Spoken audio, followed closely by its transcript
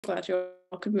glad you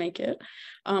all could make it.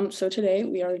 So today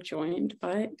we are joined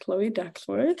by Chloe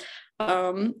Duckworth,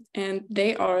 and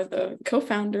they are the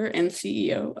co-founder and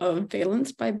CEO of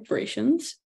Valence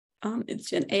Vibrations.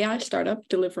 It's an AI startup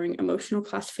delivering emotional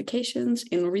classifications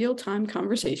in real-time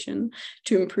conversation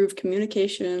to improve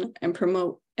communication and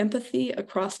promote empathy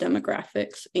across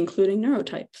demographics, including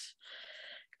neurotypes.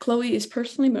 Chloe is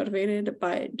personally motivated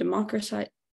by democratizing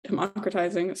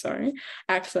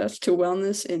access to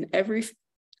wellness in every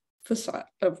facet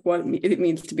of what it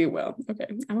means to be well. Okay,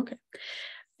 I'm okay.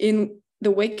 In the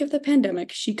wake of the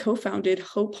pandemic, she co-founded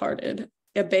Hope-Hearted,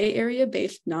 a Bay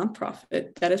Area-based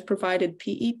nonprofit that has provided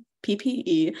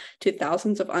PPE to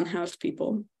thousands of unhoused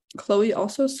people. Chloe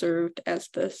also served as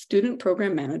the student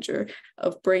program manager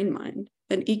of BrainMind,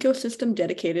 an ecosystem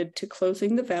dedicated to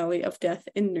closing the valley of death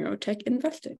in neurotech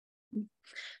investing.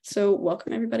 So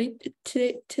welcome everybody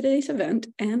to today's event,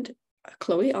 and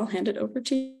Chloe, I'll hand it over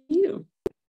to you.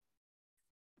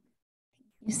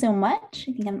 Thank you so much.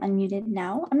 I think I'm unmuted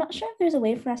now. I'm not sure if there's a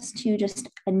way for us to just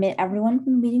admit everyone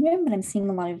from the meeting room, but I'm seeing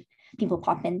a lot of people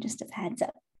pop in just as a heads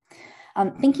up.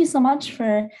 Thank you so much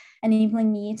for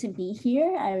enabling me to be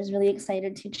here. I was really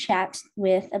excited to chat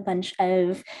with a bunch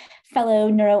of fellow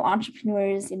neuro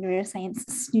entrepreneurs and neuroscience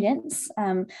students.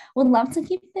 Would love to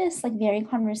keep this very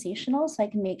conversational so I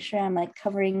can make sure I'm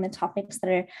covering the topics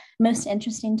that are most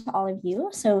interesting to all of you.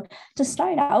 So to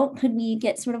start out, could we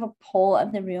get sort of a poll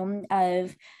of the room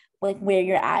of where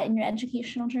you're at in your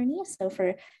educational journey? So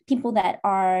for people that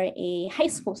are a high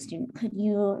school student, could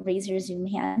you raise your Zoom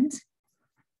hand?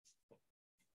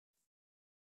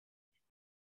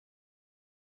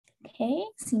 Okay,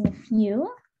 seeing a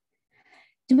few.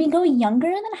 Do we go younger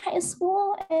than high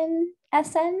school in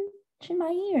SN,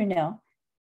 Chinmayi, or no?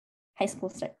 High school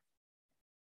start?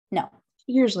 No.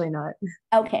 Usually not.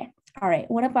 Okay, all right.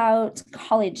 What about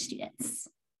college students?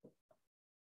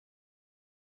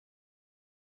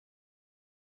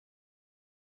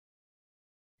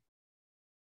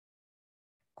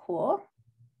 Cool.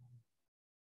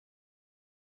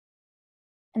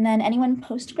 And then anyone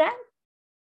post-grad?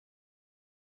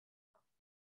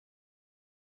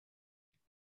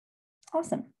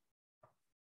 Awesome.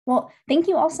 Well, thank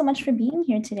you all so much for being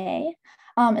here today.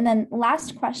 And then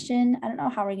last question, I don't know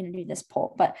how we're going to do this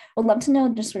poll, but would love to know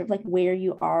just sort of where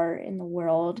you are in the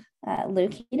world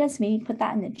located. So maybe put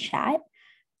that in the chat.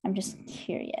 I'm just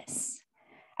curious.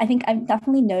 I think I've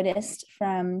definitely noticed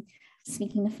from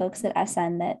speaking to folks at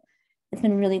SN that it's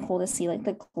been really cool to see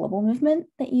the global movement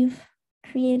that you've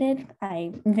created.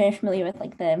 I'm very familiar with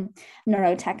the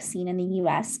neurotech scene in the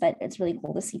US, but it's really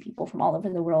cool to see people from all over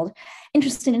the world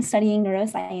interested in studying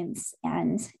neuroscience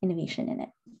and innovation in it.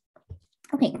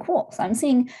 Okay, cool. So I'm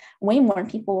seeing way more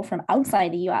people from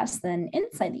outside the US than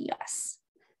inside the US.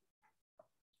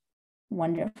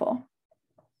 Wonderful.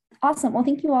 Awesome. Well,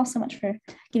 thank you all so much for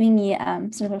giving me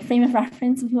sort of a frame of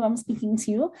reference of who I'm speaking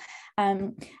to.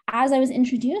 As I was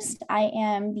introduced, I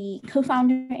am the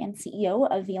co-founder and CEO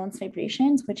of Valence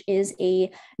Vibrations, which is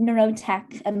a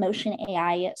neurotech emotion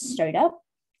AI startup.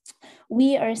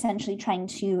 We are essentially trying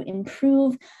to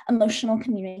improve emotional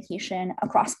communication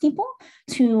across people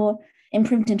to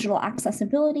improve digital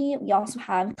accessibility. We also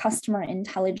have customer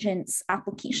intelligence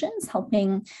applications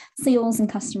helping sales and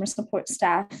customer support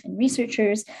staff and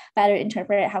researchers better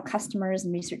interpret how customers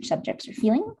and research subjects are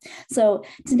feeling. So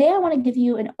today I want to give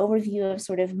you an overview of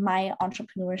sort of my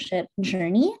entrepreneurship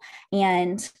journey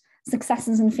and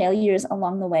successes and failures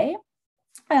along the way.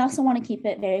 I also want to keep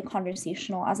it very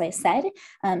conversational, as I said,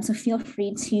 so feel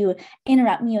free to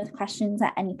interrupt me with questions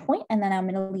at any point, and then I'm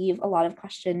going to leave a lot of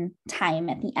question time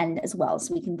at the end as well,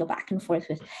 so we can go back and forth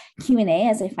with Q&A,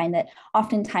 as I find that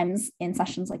oftentimes in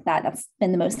sessions like that, that's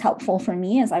been the most helpful for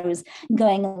me as I was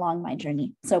going along my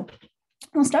journey. So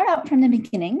we'll start out from the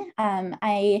beginning.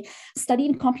 I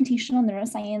studied computational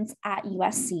neuroscience at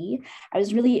USC. I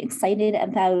was really excited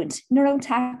about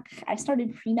neurotech. I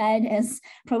started pre-med, as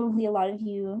probably a lot of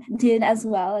you did as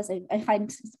well, as I find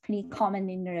it's pretty common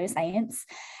in neuroscience.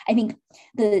 I think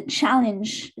the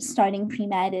challenge starting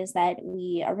pre-med is that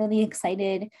we are really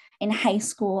excited in high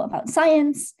school about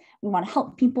science. We want to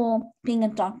help people. Being a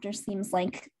doctor seems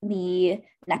like the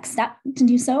next step to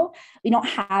do so. We don't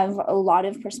have a lot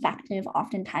of perspective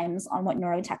oftentimes on what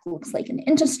neurotech looks like in the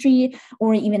industry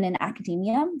or even in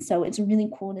academia. So it's really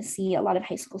cool to see a lot of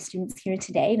high school students here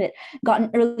today that got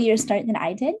an earlier start than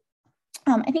I did.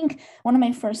 I think one of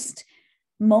my first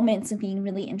moments of being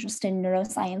really interested in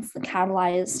neuroscience that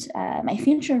catalyzed my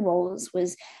future roles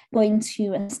was going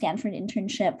to a Stanford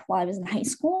internship while I was in high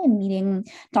school and meeting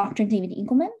Dr. David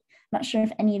Eagleman, not sure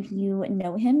if any of you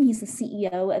know him. He's the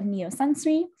CEO of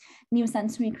Neosensory.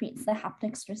 Neosensory creates the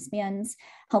haptics wristbands,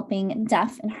 helping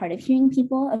deaf and hard of hearing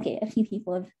people. Okay, a few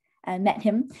people have met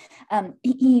him.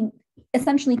 He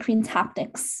essentially creates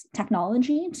haptics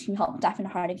technology to help deaf and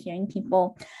hard of hearing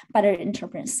people better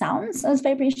interpret sounds as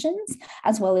vibrations,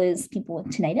 as well as people with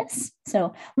tinnitus.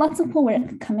 So lots of cool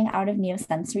work coming out of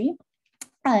Neosensory.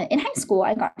 In high school,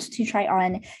 I got to try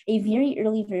on a very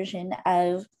early version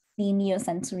of the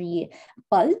Neosensory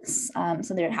Buzz,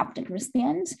 so their haptic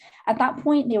wristband. At that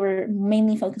point, they were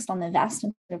mainly focused on the vest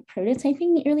and sort of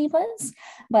prototyping the early Buzz,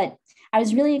 but I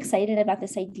was really excited about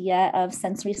this idea of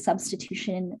sensory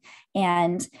substitution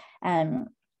and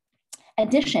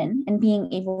addition, and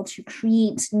being able to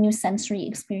create new sensory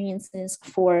experiences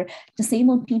for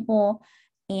disabled people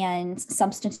and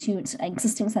substitute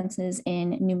existing senses in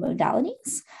new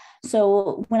modalities.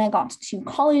 So when I got to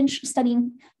college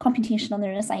studying computational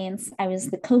neuroscience, I was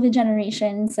the COVID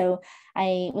generation. So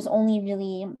I was only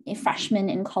really a freshman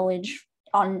in college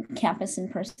on campus in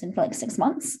person for like 6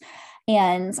 months.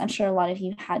 And I'm sure a lot of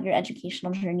you had your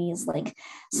educational journeys like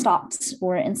stopped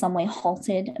or in some way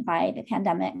halted by the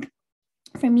pandemic.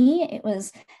 For me, it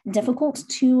was difficult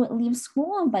to leave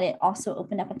school, but it also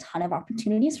opened up a ton of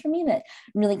opportunities for me that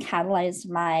really catalyzed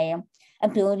my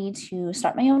ability to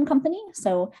start my own company.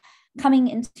 So coming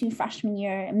into freshman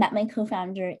year, I met my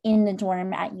co-founder in the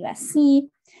dorm at USC,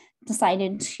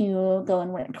 decided to go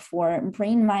and work for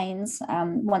BrainMind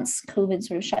once COVID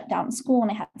sort of shut down school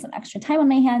and I had some extra time on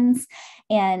my hands.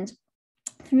 And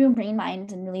through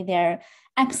BrainMind and really their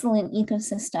excellent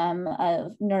ecosystem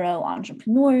of neuro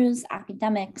entrepreneurs,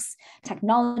 academics,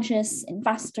 technologists,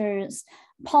 investors,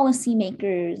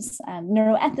 policymakers,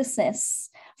 neuroethicists,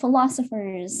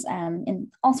 philosophers, and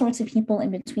all sorts of people in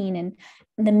between, and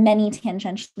the many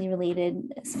tangentially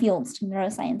related fields to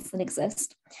neuroscience that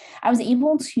exist, I was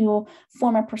able to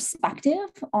form a perspective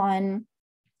on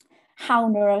how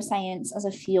neuroscience as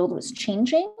a field was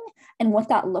changing and what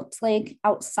that looked like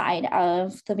outside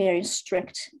of the very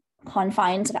strict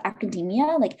confines of academia,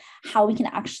 like how we can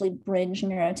actually bridge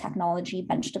neurotechnology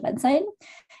bench to bedside.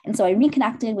 And so I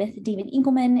reconnected with David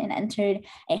Eagleman and entered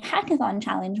a hackathon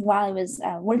challenge while I was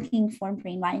working for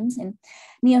BrainMind. And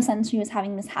Neosensory was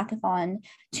having this hackathon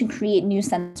to create new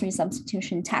sensory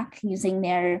substitution tech using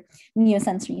their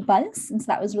Neosensory Buzz. And so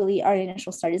that was really our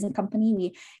initial start as a company.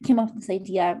 We came up with this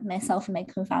idea, myself and my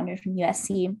co-founder from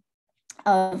USC,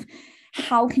 of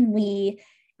how can we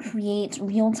create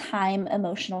real-time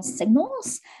emotional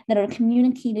signals that are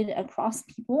communicated across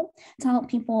people to help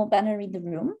people better read the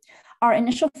room. Our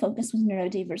initial focus was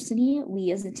neurodiversity.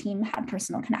 We as a team had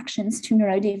personal connections to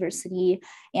neurodiversity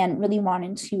and really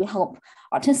wanted to help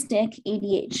autistic,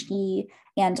 ADHD,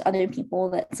 and other people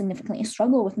that significantly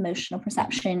struggle with emotional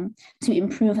perception to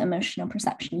improve emotional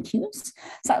perception cues.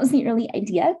 So that was the early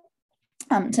idea.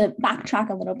 To backtrack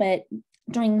a little bit,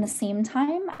 during the same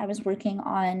time, I was working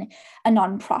on a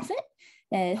nonprofit,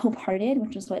 Hope Hearted,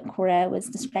 which is what Cora was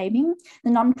describing.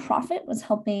 The nonprofit was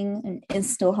helping and is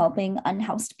still helping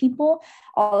unhoused people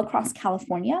all across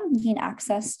California gain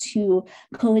access to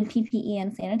COVID PPE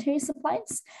and sanitary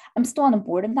supplies. I'm still on the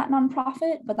board of that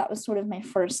nonprofit, but that was sort of my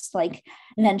first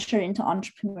venture into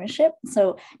entrepreneurship.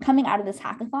 So coming out of this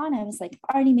hackathon, I was like,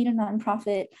 I already made a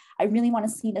nonprofit. I really want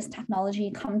to see this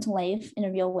technology come to life in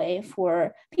a real way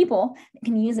for people that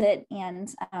can use it. And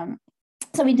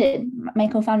so we did. My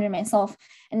co-founder and myself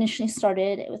initially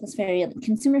started with this very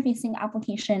consumer-facing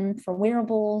application for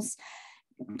wearables.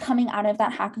 Coming out of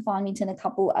that hackathon, we did a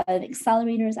couple of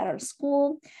accelerators at our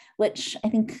school, which I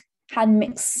think had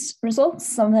mixed results.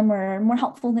 Some of them were more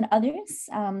helpful than others.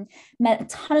 Met a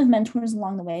ton of mentors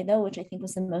along the way, though, which I think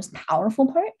was the most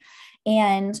powerful part.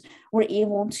 And we're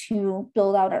able to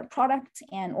build out our product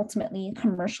and ultimately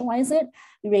commercialize it.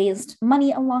 We raised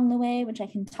money along the way, which I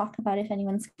can talk about if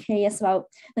anyone's curious about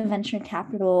the venture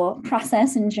capital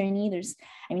process and journey.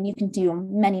 You can do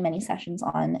many, many sessions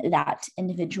on that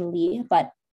individually,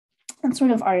 but that's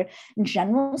sort of our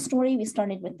general story. We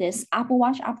started with this Apple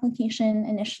Watch application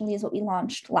initially is what we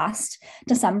launched last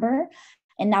December.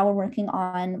 And now we're working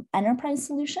on enterprise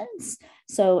solutions.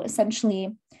 So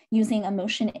essentially using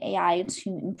emotion AI to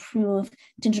improve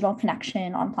digital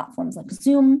connection on platforms like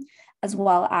Zoom, as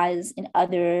well as in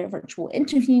other virtual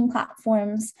interviewing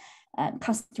platforms,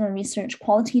 customer research,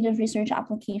 qualitative research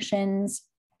applications,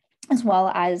 as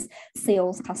well as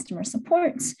sales customer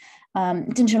support,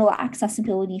 digital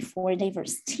accessibility for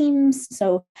diverse teams.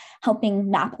 So helping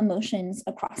map emotions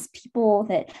across people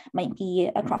that might be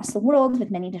across the world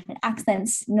with many different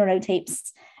accents,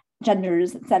 neurotypes,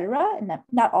 genders, et cetera. And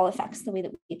that all affects the way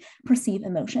that we perceive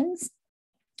emotions.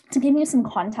 to give you some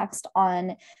context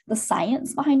on the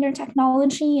science behind our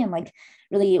technology and like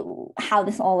really how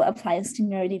this all applies to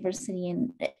neurodiversity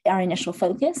and our initial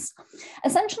focus.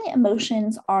 Essentially,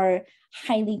 emotions are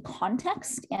highly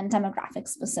context and demographic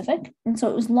specific. And so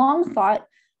it was long thought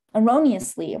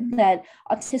erroneously that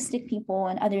autistic people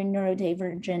and other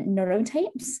neurodivergent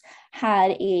neurotypes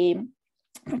had a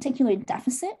particular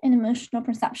deficit in emotional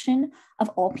perception of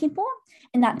all people,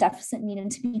 and that deficit needed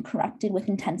to be corrected with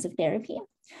intensive therapy.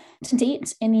 To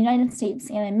date, in the United States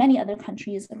and in many other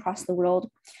countries across the world,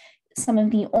 some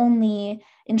of the only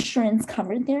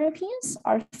insurance-covered therapies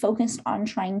are focused on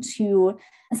trying to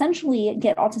essentially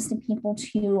get autistic people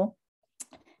to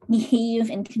behave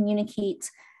and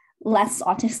communicate less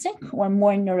autistic or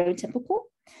more neurotypical.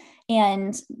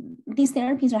 And these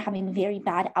therapies are having very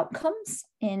bad outcomes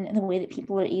in the way that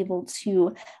people are able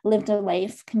to live their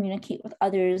life, communicate with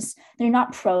others. They're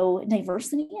not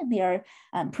pro-diversity, they are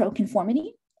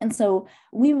pro-conformity. And so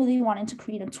we really wanted to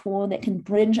create a tool that can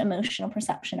bridge emotional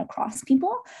perception across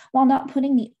people while not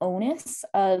putting the onus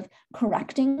of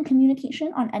correcting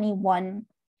communication on any one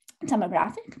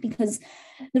demographic, because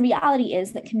the reality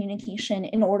is that communication,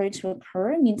 in order to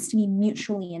occur, needs to be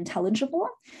mutually intelligible.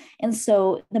 And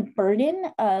so the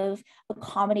burden of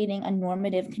accommodating a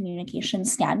normative communication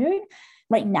standard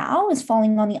right now is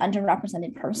falling on the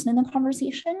underrepresented person in the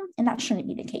conversation, and that shouldn't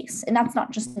be the case. And that's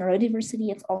not just neurodiversity,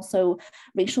 it's also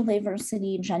racial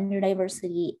diversity, gender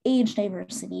diversity, age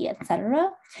diversity,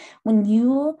 etc. When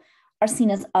you are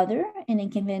seen as other in a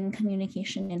given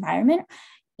communication environment,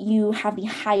 you have the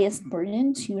highest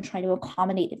burden to try to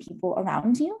accommodate the people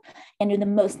around you, and you're the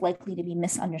most likely to be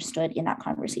misunderstood in that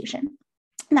conversation.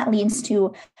 And that leads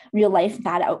to real life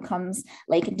bad outcomes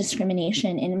like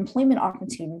discrimination in employment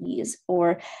opportunities,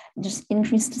 or just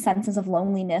increased senses of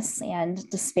loneliness and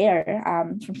despair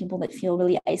for people that feel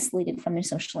really isolated from their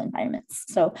social environments.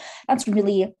 So that's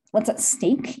really what's at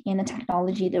stake in the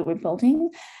technology that we're building.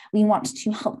 We want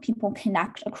to help people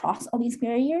connect across all these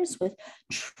barriers with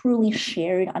truly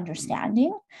shared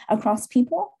understanding across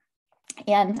people.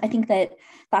 And I think that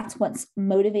that's what's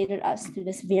motivated us through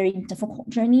this very difficult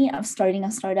journey of starting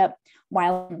a startup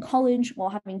while in college, while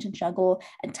having to juggle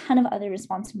a ton of other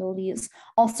responsibilities,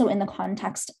 also in the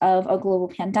context of a global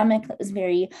pandemic that was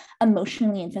very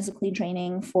emotionally and physically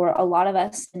draining for a lot of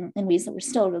us in ways that we're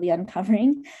still really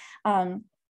uncovering. So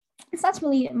that's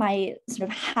really my sort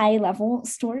of high level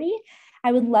story.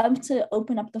 I would love to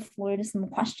open up the floor to some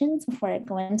questions before I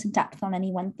go into depth on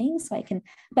any one thing, so I can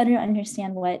better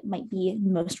understand what might be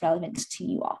most relevant to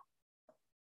you all.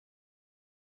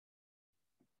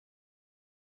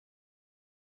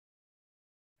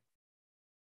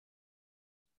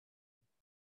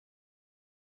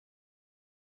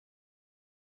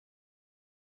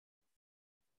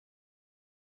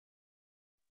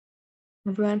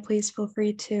 Everyone, please feel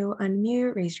free to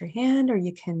unmute, raise your hand, or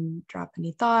you can drop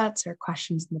any thoughts or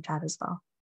questions in the chat as well.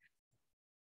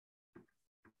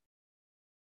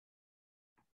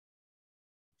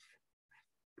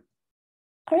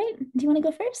 All right, do you want to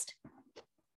go first?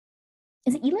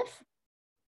 Is it Elif?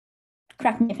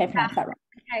 Correct me if I pronounce that wrong.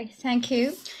 Okay, thank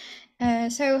you.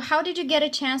 So how did you get a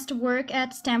chance to work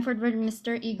at Stanford with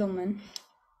Mr. Eagleman?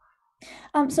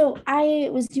 So I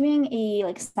was doing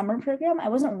a summer program. I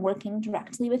wasn't working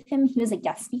directly with him. He was a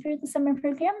guest speaker at the summer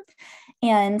program.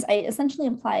 And I essentially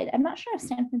applied. I'm not sure if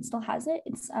Stanford still has it.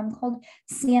 It's called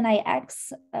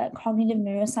CNIX, Cognitive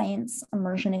Neuroscience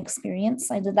Immersion Experience.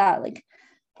 I did that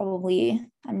probably,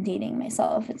 I'm dating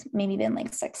myself, it's maybe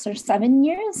been 6 or 7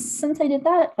 years since I did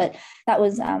that. But that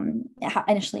was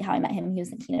initially how I met him. He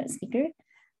was the keynote speaker.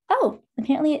 Oh,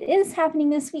 apparently it is happening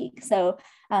this week. So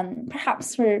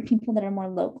perhaps for people that are more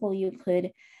local, you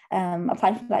could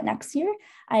apply for that next year.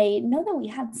 I know that we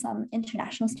had some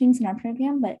international students in our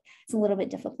program, but it's a little bit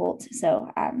difficult. So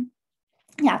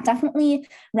yeah, definitely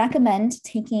recommend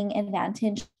taking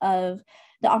advantage of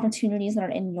the opportunities that are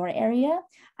in your area.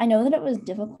 I know that it was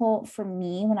difficult for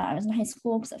me when I was in high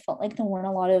school because it felt like there weren't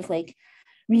a lot of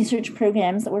research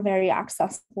programs that were very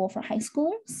accessible for high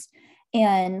schoolers.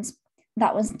 And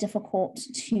that was difficult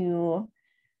to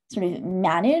sort of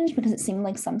manage because it seemed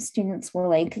like some students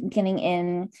were getting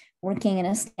in, working in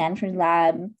a Stanford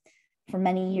lab for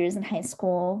many years in high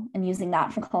school and using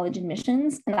that for college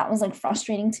admissions. And that was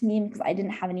frustrating to me because I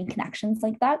didn't have any connections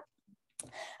like that.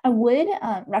 I would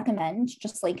recommend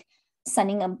just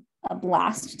sending a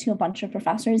blast to a bunch of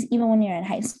professors, even when you're in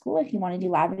high school, if you want to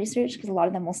do lab research, because a lot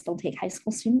of them will still take high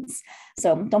school students.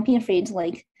 So don't be afraid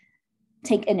to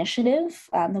take initiative.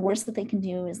 The worst that they can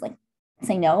do is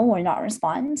say no or not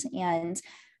respond. And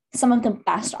some of the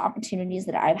best opportunities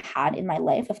that I've had in my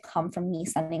life have come from me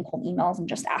sending cold emails and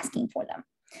just asking for them.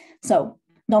 So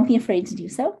don't be afraid to do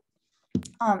so.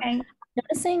 Thank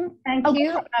Noticing.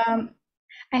 you.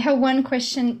 I have one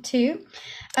question too.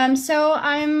 So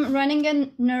I'm running a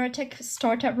neurotech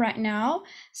startup right now.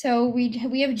 So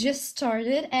we have just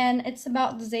started, and it's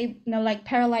about like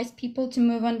paralyzed people to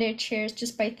move on their chairs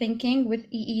just by thinking with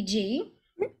EEG.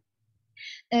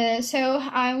 So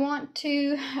I want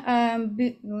to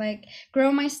like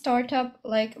grow my startup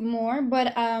like more,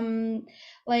 but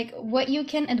like what you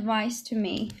can advise to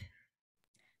me.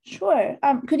 Sure.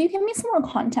 Could you give me some more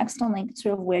context on like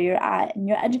sort of where you're at in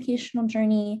your educational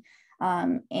journey,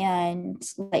 and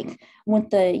like what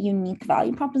the unique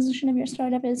value proposition of your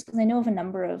startup is? Because I know of a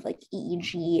number of like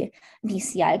EEG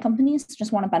BCI companies.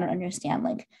 Just want to better understand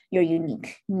like your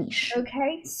unique niche.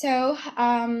 Okay, so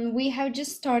we have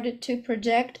just started to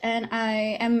project, and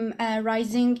I am a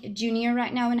rising junior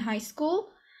right now in high school.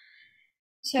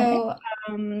 So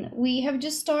we have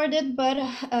just started, but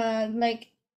like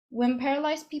when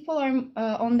paralyzed people are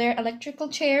on their electrical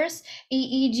chairs,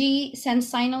 EEG sends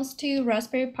signals to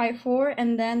Raspberry Pi 4,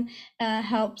 and then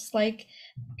helps like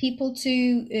people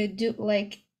to do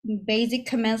like basic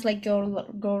commands like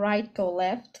go right, go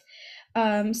left.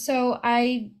 So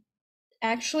I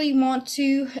actually want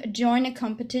to join a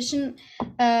competition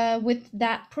with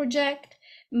that project.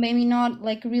 Maybe not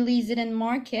like release it in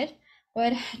market,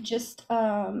 but just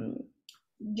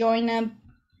join a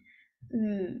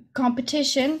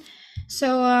competition.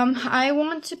 So I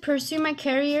want to pursue my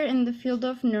career in the field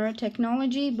of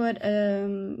neurotechnology, but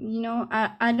you know,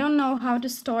 I don't know how to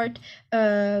start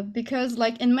because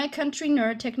like in my country,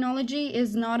 neurotechnology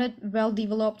is not a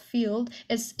well-developed field.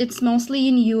 It's mostly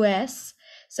in US.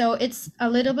 So it's a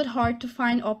little bit hard to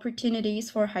find opportunities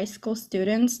for high school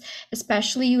students,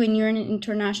 especially when you're an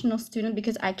international student,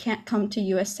 because I can't come to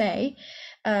USA,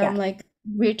 like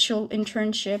virtual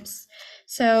internships.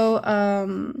 So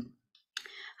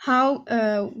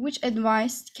which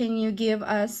advice can you give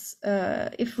us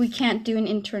if we can't do an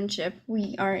internship?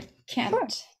 We can't. Sure.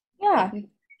 Yeah. Like,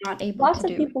 not able Lots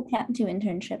to of people can't do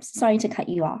internships. Sorry to cut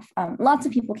you off. Lots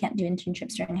of people can't do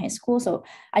internships during high school. So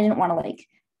I didn't want to like,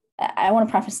 I want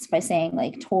to preface by saying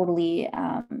like totally,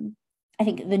 I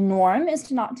think the norm is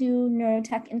to not do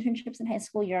neurotech internships in high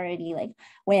school. You're already like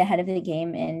way ahead of the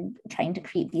game in trying to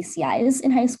create BCIs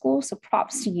in high school. So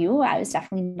props to you. I was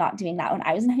definitely not doing that when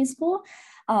I was in high school,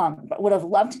 but would have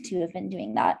loved to have been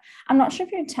doing that. I'm not sure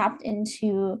if you're tapped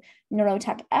into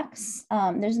Neurotech X.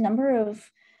 There's a number of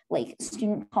like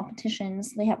student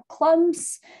competitions. They have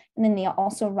clubs, and then they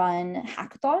also run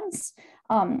hackathons.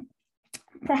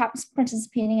 Perhaps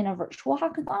participating in a virtual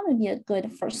hackathon would be a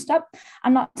good first step.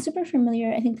 I'm not super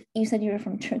familiar. I think you said you were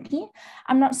from Turkey.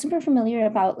 I'm not super familiar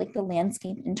about like the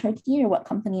landscape in Turkey or what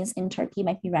companies in Turkey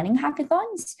might be running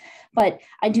hackathons, but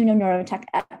I do know Neurotech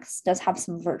X does have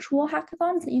some virtual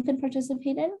hackathons that you could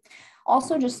participate in.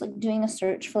 Also, just like doing a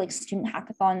search for like student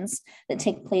hackathons that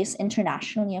take place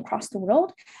internationally across the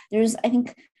world. There's, I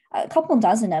think, a couple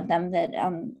dozen of them that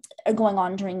are going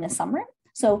on during the summer.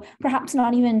 So perhaps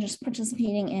not even just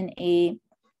participating in a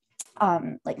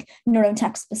like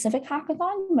neurotech specific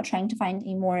hackathon, but trying to find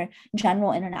a more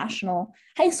general international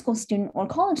high school student or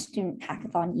college student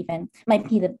hackathon even might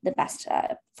be the best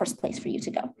first place for you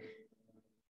to go.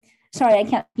 Sorry, I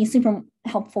can't be super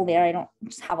helpful there. I don't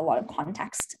just have a lot of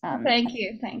context. Thank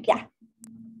you. Yeah.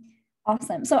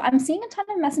 Awesome. So I'm seeing a ton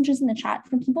of messages in the chat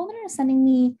from people that are sending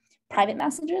me private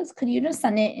messages. Could you just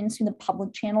send it into the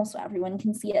public channel so everyone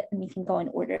can see it and we can go in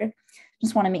order?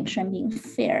 Just want to make sure I'm being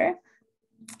fair.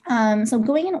 So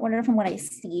going in order from what I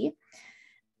see,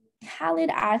 Khalid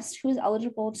asked who is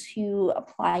eligible to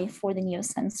apply for the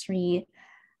Neosensory.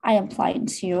 I applied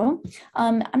to.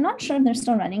 I'm not sure if they're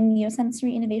still running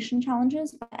Neosensory Innovation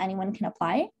Challenges, but anyone can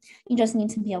apply. You just need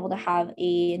to be able to have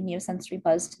a Neosensory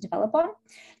buzz to develop on.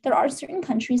 There are certain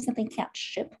countries that they can't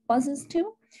ship buzzes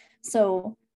to.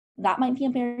 So that might be a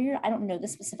barrier. I don't know the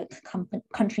specific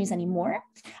countries anymore.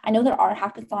 I know that our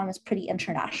hackathon is pretty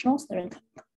international. So there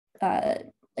are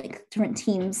like different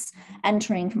teams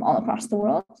entering from all across the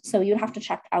world. So you'd have to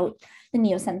check out the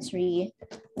Neosensory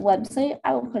website.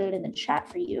 I will put it in the chat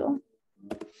for you.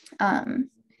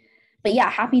 But yeah,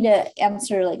 happy to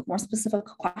answer like more specific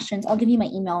questions. I'll give you my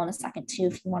email in a second too,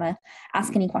 if you want to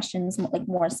ask any questions like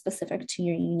more specific to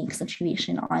your unique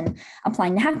situation on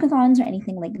applying to hackathons or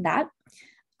anything like that.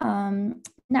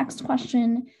 Next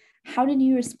question, how did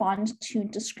you respond to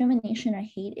discrimination or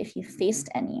hate if you faced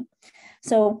any?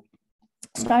 So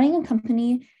starting a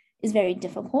company is very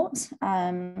difficult.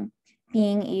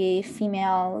 Being a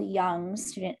female young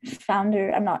student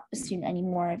founder, I'm not a student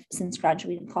anymore since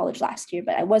graduating college last year,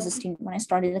 but I was a student when I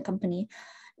started the company.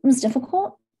 It was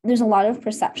difficult. There's a lot of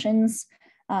perceptions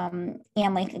and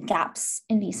like gaps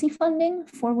in VC funding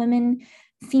for women.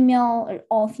 Female or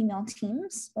all female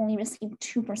teams only receive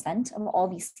 2% of all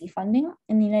VC funding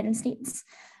in the United States.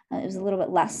 It was a little bit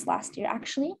less last year,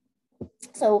 actually.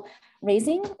 So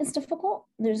raising is difficult.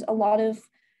 There's a lot of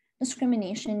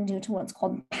discrimination due to what's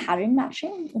called pattern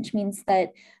matching, which means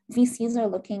that VCs are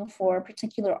looking for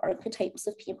particular archetypes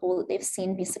of people that they've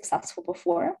seen be successful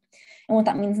before. And what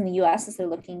that means in the US is they're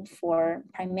looking for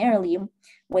primarily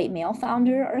white male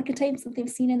founder archetypes that they've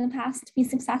seen in the past to be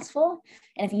successful.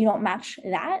 And if you don't match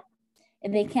that,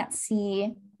 if they can't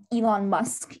see Elon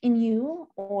Musk in you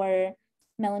or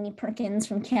Melanie Perkins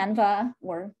from Canva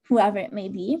or whoever it may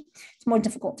be, it's more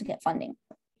difficult to get funding.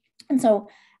 And so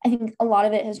I think a lot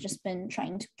of it has just been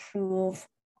trying to prove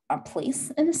our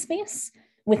place in the space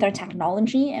with our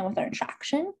technology and with our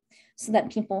traction so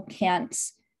that people can't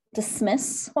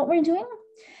dismiss what we're doing.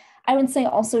 I would say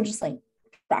also just like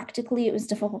practically, it was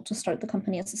difficult to start the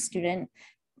company as a student.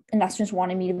 Investors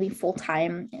wanted me to be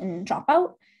full-time and drop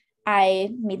out. I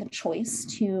made the choice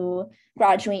to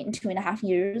graduate in 2.5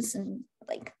 years and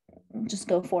like just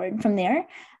go forward from there.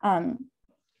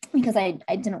 Because I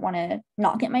didn't want to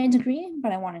not get my degree,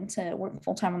 but I wanted to work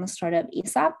full-time on the startup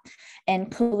ASAP.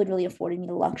 And COVID really afforded me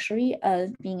the luxury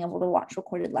of being able to watch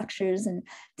recorded lectures and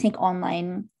take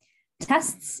online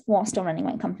tests while still running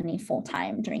my company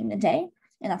full-time during the day.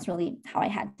 And that's really how I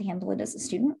had to handle it as a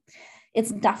student.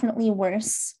 It's definitely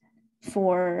worse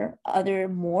for other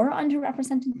more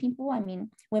underrepresented people. I mean,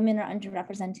 women are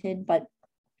underrepresented, but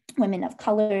women of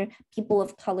color, people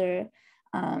of color,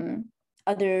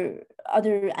 other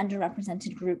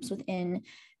underrepresented groups within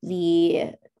the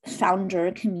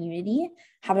founder community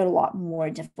have it a lot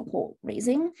more difficult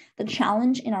raising. The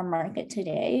challenge in our market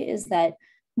today is that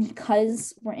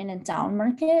because we're in a down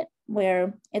market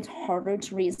where it's harder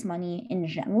to raise money in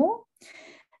general,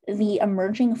 the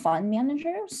emerging fund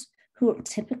managers who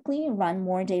typically run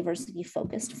more diversity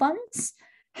focused funds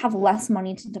have less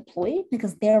money to deploy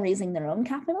because they're raising their own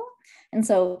capital. And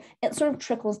so it sort of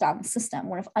trickles down the system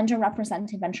where if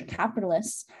underrepresented venture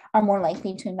capitalists are more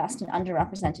likely to invest in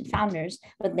underrepresented founders,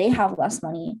 but they have less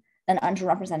money, then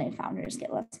underrepresented founders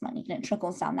get less money, and it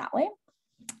trickles down that way.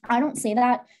 I don't say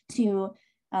that to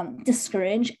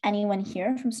discourage anyone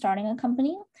here from starting a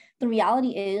company. The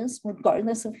reality is,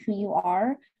 regardless of who you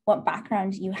are, what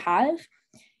background you have,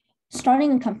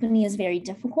 starting a company is very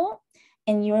difficult.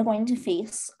 And you are going to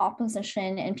face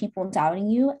opposition and people doubting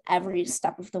you every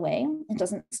step of the way. It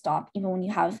doesn't stop even when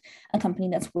you have a company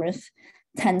that's worth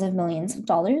tens of millions of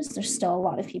dollars. There's still a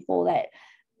lot of people that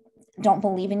don't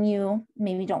believe in you,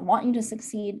 maybe don't want you to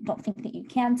succeed, don't think that you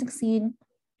can succeed.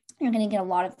 You're going to get a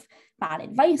lot of bad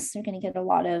advice. You're going to get a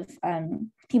lot of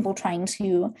people trying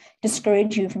to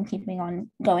discourage you from keeping on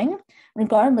going,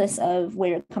 regardless of where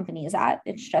your company is at.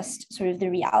 It's just sort of the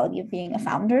reality of being a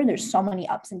founder. There's so many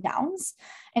ups and downs.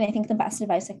 And I think the best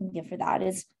advice I can give for that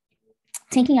is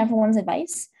taking everyone's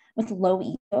advice with low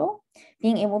ego,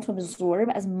 being able to absorb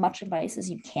as much advice as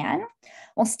you can,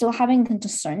 while still having the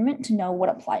discernment to know what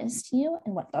applies to you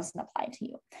and what doesn't apply to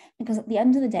you. Because at the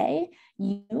end of the day,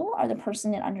 you are the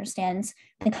person that understands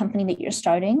the company that you're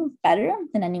starting better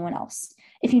than anyone else.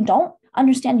 If you don't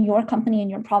understand your company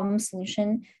and your problem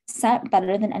solution set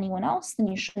better than anyone else, then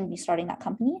you shouldn't be starting that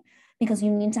company, because you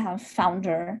need to have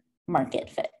founder market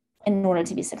fit in order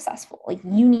to be successful. Like,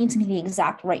 you need to be the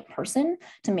exact right person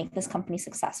to make this company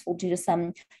successful due to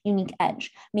some unique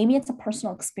edge. Maybe it's a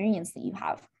personal experience that you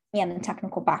have and a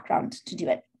technical background to do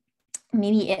it.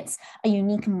 Maybe it's a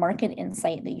unique market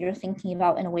insight that you're thinking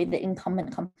about in a way that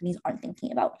incumbent companies aren't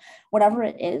thinking about. Whatever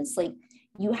it is, like,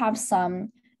 you have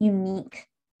some unique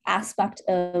aspect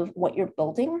of what you're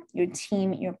building, your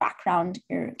team, your background,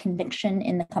 your conviction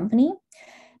in the company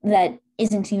that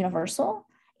isn't universal.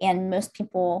 And most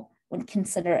people would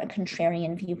consider a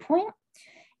contrarian viewpoint.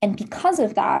 And because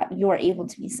of that, you're able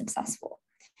to be successful.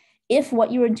 If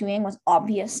what you were doing was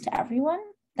obvious to everyone,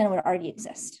 then it would already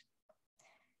exist.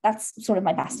 That's sort of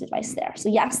my best advice there. So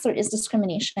yes, there is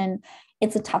discrimination.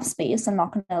 It's a tough space. I'm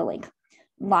not going to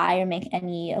lie or make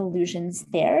any illusions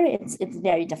there. It's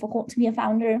very difficult to be a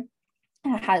founder.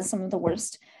 It has some of the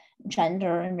worst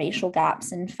gender and racial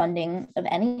gaps in funding of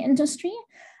any industry.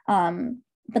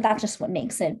 But that's just what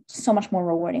makes it so much more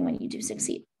rewarding when you do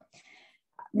succeed.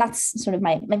 That's sort of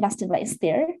my best advice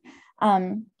there.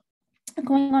 Going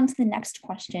on to the next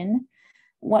question,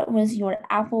 what was your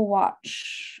Apple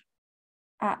Watch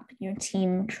app your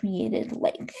team created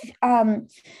like?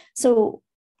 So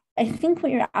I think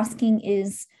what you're asking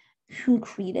is who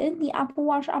created the Apple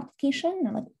Watch application,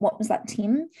 or what was that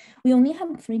team? We only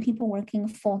had 3 people working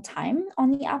full time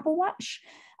on the Apple Watch.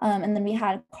 And then we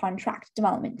had a contract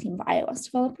development team of iOS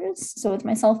developers. So with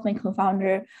myself, my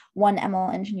co-founder, one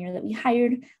ML engineer that we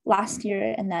hired last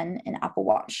year, and then an Apple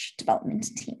Watch development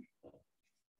team.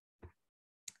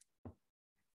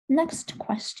 Next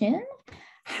question.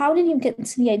 How did you get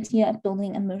to the idea of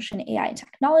building emotion AI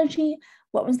technology?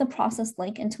 What was the process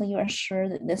like until you are sure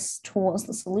that this tool is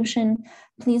the solution?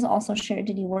 Please also share,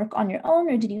 did you work on your own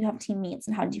or did you have teammates,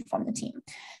 and how did you form the team?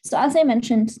 So as I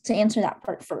mentioned, to answer that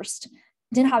part first,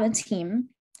 did have a team,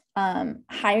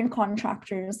 hired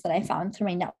contractors that I found through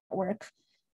my network,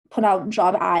 put out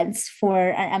job ads for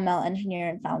an ML engineer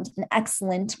and found an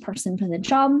excellent person for the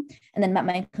job, and then met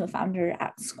my co-founder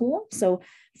at school. So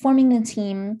forming the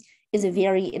team is a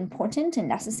very important and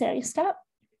necessary step,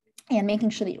 and making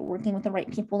sure that you're working with the right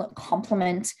people that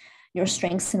complement your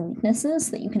strengths and weaknesses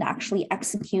so that you can actually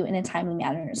execute in a timely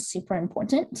manner is super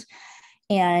important.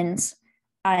 And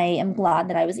I am glad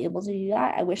that I was able to do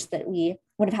that. I wish that we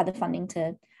would have had the funding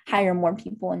to hire more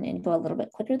people and go a little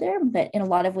bit quicker there, but in a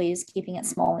lot of ways, keeping it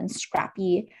small and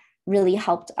scrappy really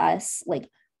helped us like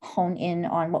hone in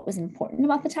on what was important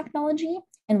about the technology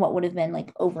and what would have been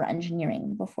like over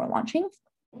engineering before launching.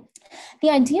 The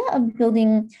idea of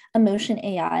building emotion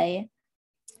AI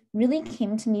really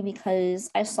came to me because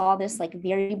I saw this like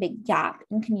very big gap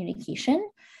in communication,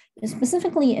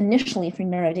 specifically initially for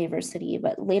neurodiversity,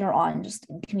 but later on just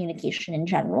in communication in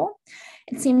general.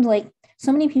 It seemed like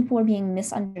so many people were being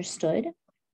misunderstood.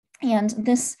 And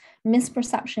this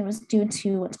misperception was due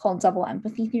to what's called double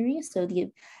empathy theory. So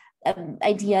the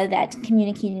idea that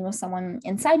communicating with someone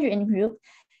inside your in-group,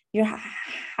 you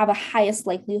have a highest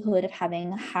likelihood of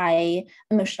having high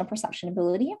emotional perception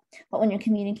ability. But when you're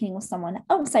communicating with someone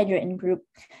outside your in-group,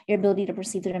 your ability to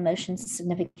perceive their emotions is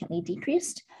significantly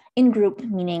decreased. In-group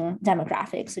meaning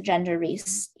demographics, so gender,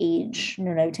 race, age,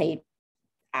 neurotype,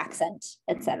 accent,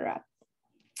 etc.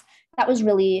 That was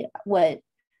really what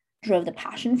drove the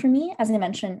passion for me. As I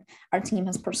mentioned, our team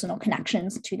has personal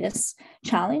connections to this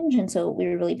challenge. And so we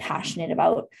were really passionate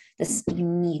about this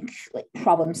unique like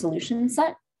problem solution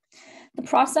set. The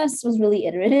process was really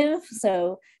iterative.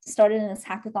 So started in this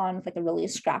hackathon with like a really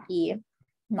scrappy,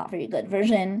 not very good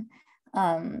version.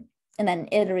 And then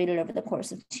iterated over the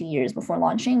course of 2 years before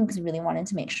launching, because we really wanted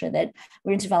to make sure that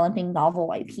we were developing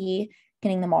novel IP,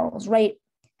 getting the models right,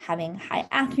 having high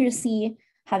accuracy,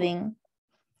 having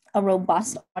a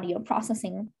robust audio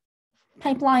processing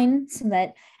pipeline so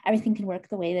that everything can work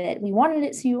the way that we wanted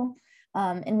it to.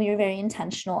 And we were very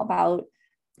intentional about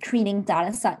creating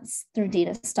data sets through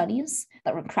data studies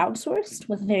that were crowdsourced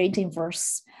with very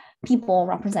diverse people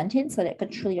represented so that it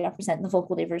could truly represent the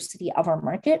vocal diversity of our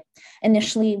market.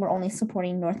 Initially, we're only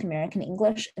supporting North American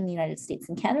English in the United States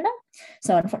and Canada.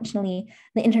 So unfortunately,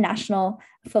 the international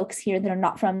folks here that are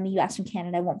not from the US and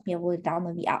Canada won't be able to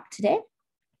download the app today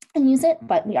and use it,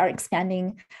 but we are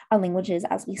expanding our languages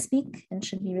as we speak and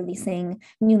should be releasing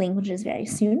new languages very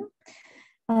soon.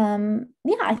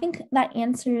 Yeah, I think that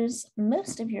answers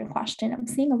most of your question. I'm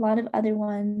seeing a lot of other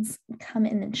ones come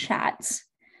in the chat.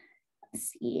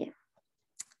 Let's see.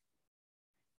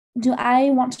 Do I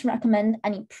want to recommend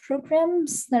any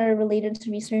programs that are related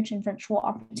to research and virtual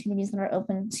opportunities that are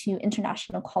open to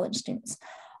international college students?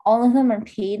 All of them are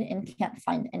paid and can't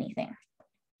find anything.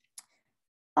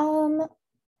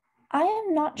 I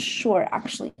am not sure,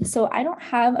 actually. So I don't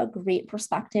have a great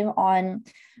perspective on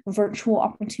virtual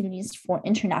opportunities for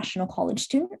international college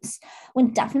students.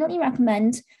 Would definitely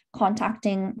recommend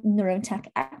contacting Neurotech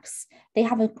X. They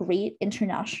have a great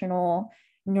international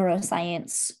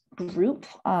neuroscience group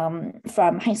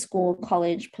from high school,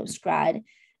 college, postgrad,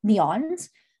 beyond.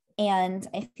 And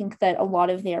I think that a lot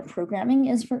of their programming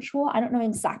is virtual. I don't know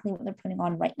exactly what they're putting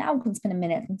on right now because it's been a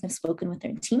minute since I've spoken with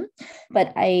their team,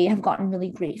 but I have gotten really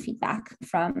great feedback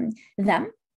from them.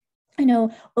 I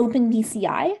know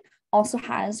OpenBCI also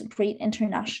has great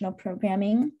international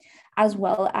programming, as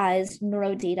well as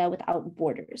Neurodata Without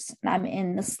Borders. And I'm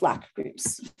in the Slack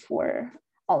groups for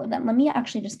all of them. Let me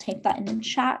actually just type that in the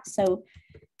chat. So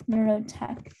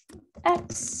Neurotech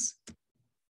X,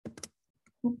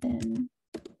 open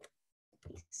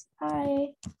BCI,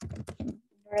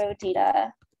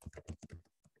 Neurodata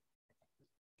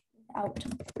Without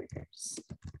Borders.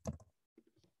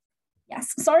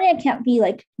 Yes, sorry I can't be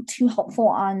like too helpful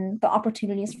on the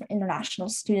opportunities for international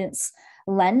students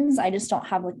lens. I just don't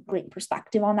have like great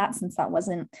perspective on that since that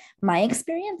wasn't my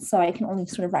experience. So I can only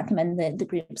sort of recommend the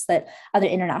groups that other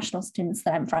international students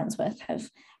that I'm friends with have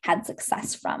had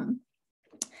success from.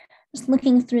 Just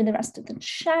looking through the rest of the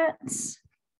chat.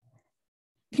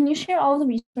 Can you share all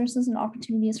the resources and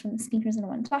opportunities from the speakers in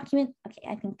one document? Okay,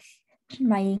 I think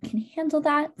Mai can handle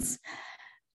that.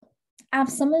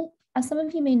 As some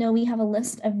of you may know, we have a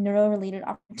list of neuro-related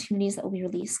opportunities that will be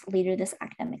released later this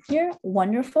academic year.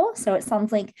 Wonderful. So it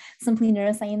sounds like Simply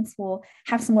Neuroscience will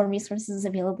have some more resources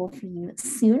available for you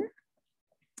soon.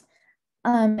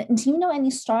 Do you know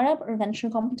any startup or venture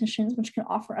competitions which can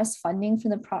offer us funding for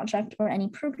the project, or any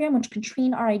program which can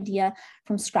train our idea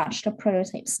from scratch to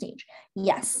prototype stage?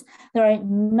 Yes, there are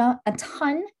not a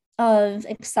ton of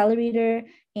accelerator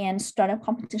and startup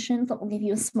competitions that will give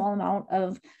you a small amount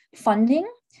of funding.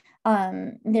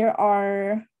 I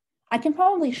can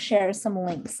probably share some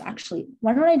links actually.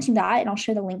 Why don't I do that, and I'll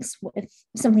share the links with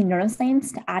Simply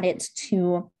Neuroscience to add it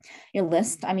to your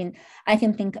list. I mean, I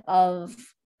can think of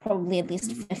probably at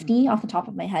least 50 off the top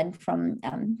of my head from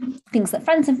things that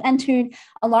friends have entered.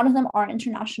 A lot of them are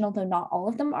international, though not all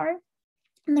of them are.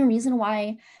 And the reason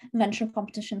why venture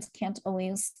competitions can't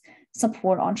always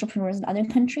support entrepreneurs in other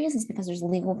countries is because there's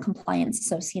legal compliance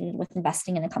associated with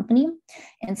investing in a company.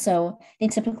 And so they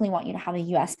typically want you to have a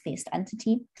US-based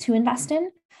entity to invest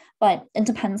in, but it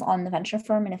depends on the venture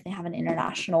firm and if they have an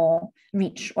international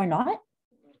reach or not.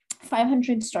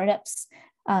 500 Startups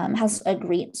has a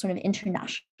great sort of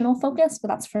international focus, but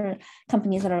that's for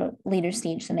companies that are later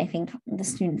stage than I think the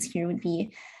students here would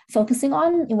be focusing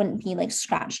on. It wouldn't be like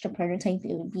scratch to prototype.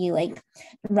 It would be like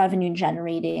revenue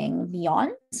generating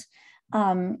beyond.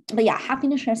 But yeah, happy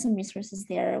to share some resources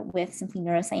there with Simply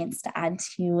Neuroscience to add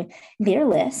to their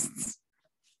lists.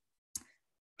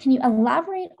 Can you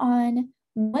elaborate on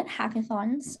what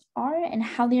hackathons are and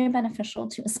how they are beneficial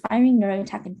to aspiring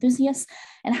neurotech enthusiasts,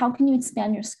 and how can you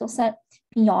expand your skill set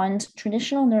beyond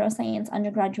traditional neuroscience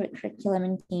undergraduate curriculum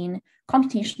and gain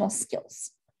computational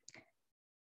skills?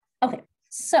 Okay,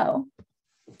 so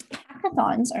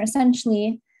hackathons are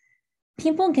essentially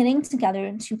people getting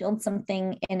together to build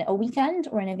something in a weekend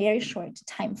or in a very short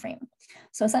time frame.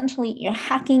 So essentially you're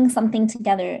hacking something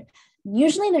together.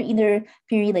 Usually they're either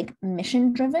very like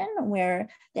mission driven, where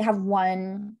they have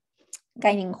one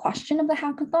guiding question of the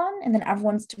hackathon and then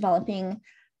everyone's developing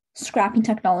scrappy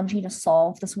technology to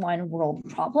solve this one world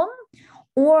problem,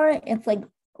 or it's like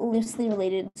loosely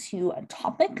related to a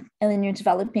topic and then you're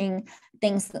developing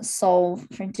things that solve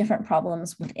for different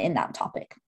problems within that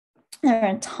topic. There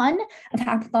are a ton of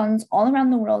hackathons all around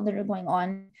the world that are going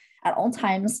on at all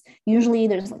times. Usually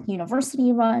there's like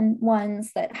university run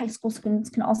ones that high school students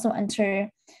can also enter.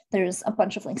 There's a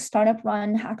bunch of like startup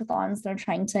run hackathons that are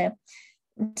trying to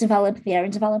develop their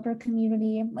developer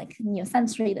community, like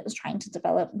Neosensory that was trying to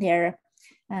develop their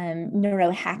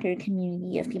neuro hacker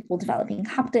community of people developing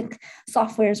haptic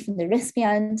softwares for the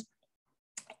wristband.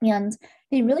 And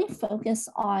they really focus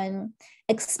on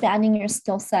expanding your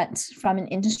skill set from an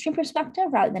industry perspective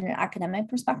rather than an academic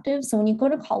perspective. So when you go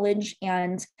to college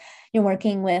and you're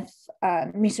working with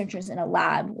researchers in a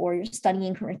lab, or you're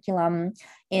studying curriculum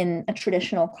in a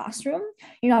traditional classroom,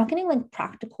 you're not getting like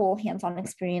practical hands-on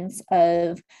experience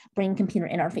of brain-computer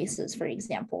interfaces, for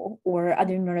example, or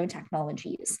other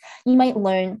neurotechnologies. You might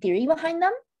learn theory behind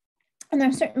them. And there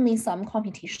are certainly some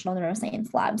computational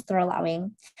neuroscience labs that are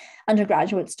allowing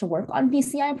undergraduates to work on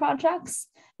BCI projects,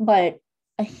 but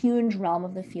a huge realm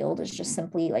of the field is just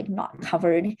simply like not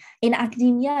covered in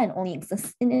academia and only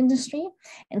exists in industry.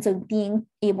 And so being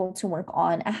able to work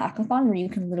on a hackathon where you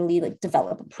can literally like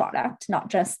develop a product, not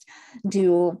just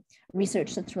do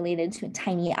research that's related to a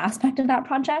tiny aspect of that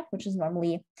project, which is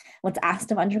normally what's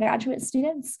asked of undergraduate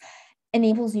students,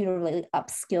 enables you to really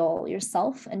upskill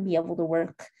yourself and be able to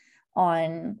work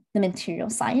on the material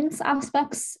science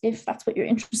aspects, if that's what you're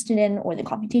interested in, or the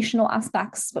computational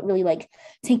aspects, but really like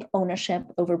take ownership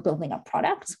over building a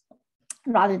product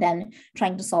rather than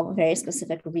trying to solve a very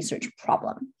specific research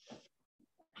problem.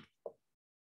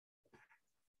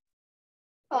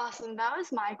 Awesome. That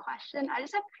was my question. I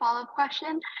just have a follow-up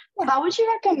question. How would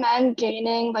you recommend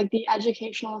gaining like the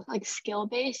educational like skill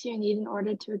base you need in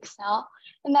order to excel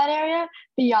in that area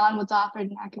beyond what's offered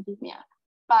in academia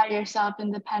by yourself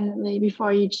independently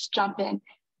before you just jump in?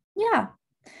 Yeah,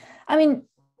 I mean,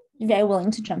 very willing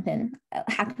to jump in.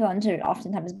 Hackathons are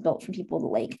oftentimes built for people that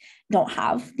like don't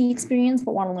have the experience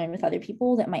but want to learn with other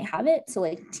people that might have it. So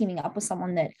like teaming up with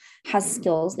someone that has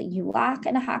skills that you lack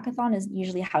in a hackathon is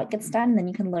usually how it gets done. And then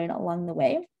you can learn along the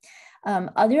way.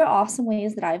 Other awesome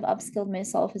ways that I've upskilled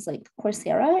myself is like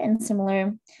Coursera and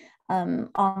similar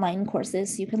online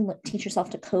courses. So you can teach yourself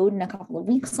to code in a couple of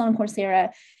weeks on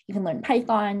Coursera. You can learn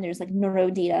Python. There's like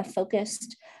neurodata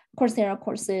focused Coursera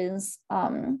courses.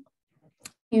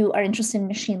 You are interested in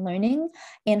machine learning,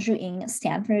 Andrew Ng at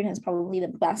Stanford has probably the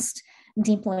best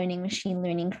deep learning machine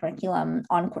learning curriculum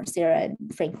on Coursera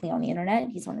and frankly on the internet.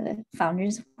 He's one of the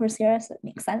founders of Coursera, so it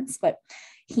makes sense, but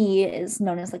he is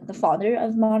known as like the father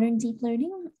of modern deep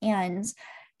learning. And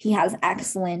he has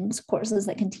excellent courses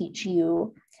that can teach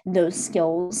you those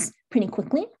skills pretty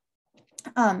quickly.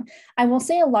 I will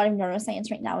say a lot of neuroscience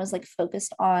right now is like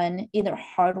focused on either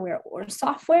hardware or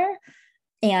software.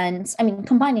 And I mean,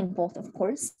 combining both, of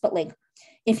course, but like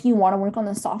if you want to work on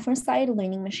the software side,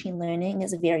 learning machine learning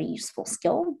is a very useful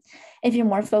skill. If you're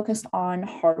more focused on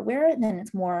hardware, then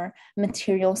it's more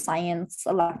material science,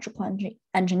 electrical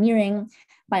engineering,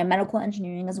 biomedical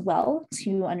engineering as well,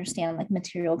 to understand like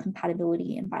material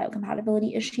compatibility and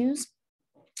biocompatibility issues.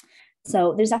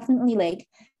 So there's definitely like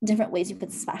different ways you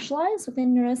could specialize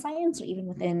within neuroscience or even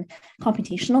within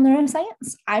computational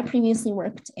neuroscience. I previously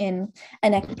worked in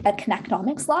a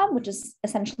connectomics lab, which is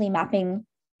essentially mapping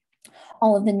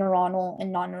all of the neuronal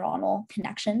and non-neuronal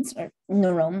connections, or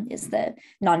neurome is the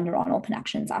non-neuronal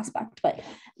connections aspect, but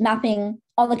mapping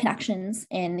all the connections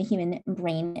in the human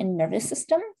brain and nervous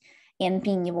system, and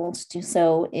being able to do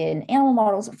so in animal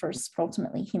models at first for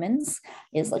ultimately humans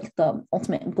is like the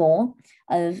ultimate goal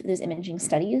of those imaging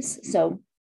studies. So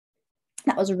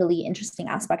that was a really interesting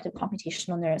aspect of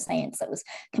computational neuroscience that was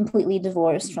completely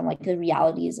divorced from like the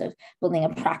realities of building a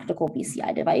practical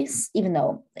BCI device. Even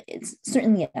though it's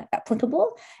certainly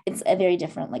applicable, it's a very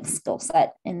different like skill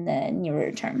set in the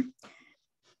nearer term.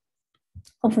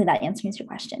 Hopefully that answers your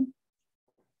question.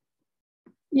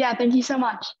 Yeah, thank you so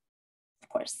much. Of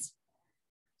course.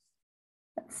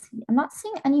 Let's see. I'm not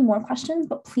seeing any more questions,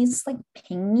 but please like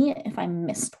ping me if I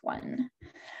missed one.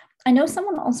 I know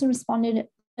someone also responded a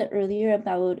bit earlier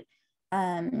about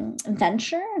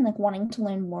venture and like wanting to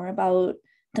learn more about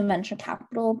the venture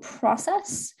capital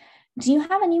process. Do you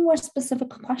have any more specific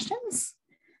questions?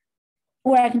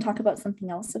 Or I can talk about something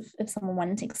else if someone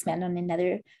wanted to expand on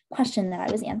another question that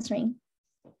I was answering.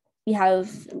 We have,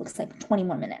 it looks like 20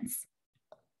 more minutes.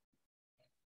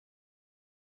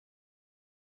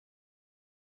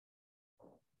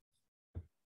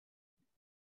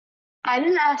 I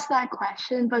didn't ask that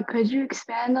question, but could you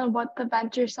expand on what the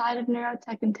venture side of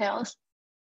neurotech entails?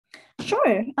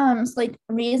 Sure. So like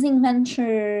raising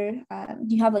venture,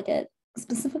 do you have like a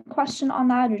specific question on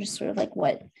that, or just sort of like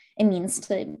what it means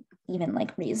to even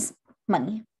like raise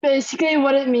money? Basically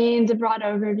what it means, a broad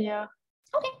overview.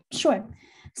 Okay, sure.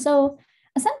 So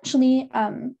essentially,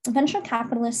 venture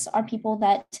capitalists are people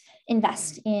that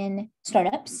invest in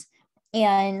startups.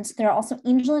 And there are also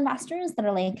angel investors that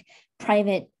are like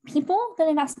private people that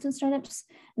invest in startups.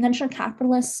 Venture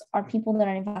capitalists are people that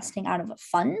are investing out of a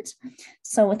fund.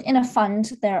 So within a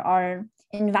fund, there are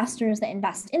investors that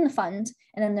invest in the fund,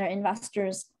 and then there are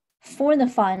investors for the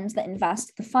fund that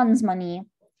invest the fund's money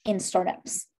in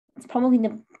startups. It's probably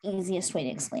the easiest way to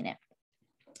explain it.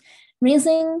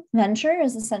 Raising venture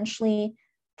is essentially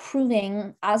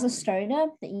proving as a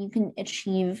startup that you can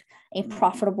achieve a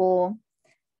profitable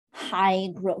high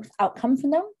growth outcome for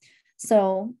them.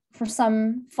 So for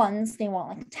some funds, they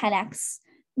want like 10x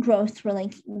growth, where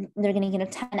like they're going to get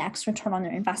a 10x return on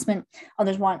their investment.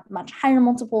 Others want much higher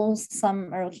multiples.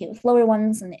 Some are okay with lower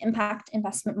ones in the impact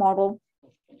investment model.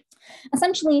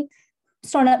 Essentially,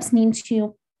 startups need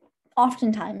to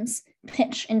oftentimes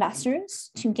pitch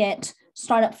investors to get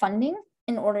startup funding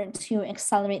in order to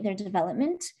accelerate their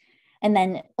development and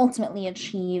then ultimately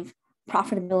achieve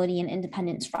profitability and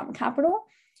independence from capital.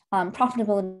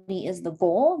 Profitability is the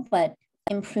goal, but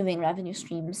improving revenue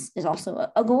streams is also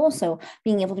a goal. So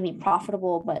being able to be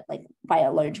profitable, but like by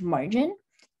a large margin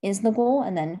is the goal.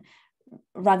 And then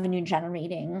revenue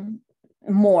generating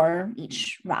more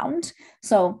each round.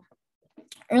 So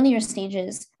earlier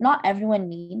stages, not everyone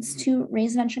needs to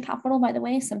raise venture capital, by the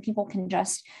way. Some people can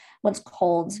just what's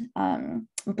called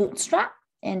bootstrap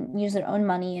and use their own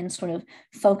money and sort of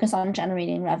focus on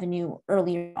generating revenue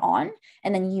earlier on,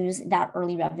 and then use that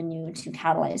early revenue to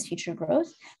catalyze future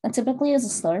growth. That typically is a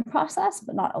slower process,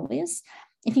 but not always.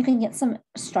 If you can get some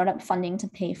startup funding to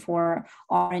pay for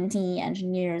R&D,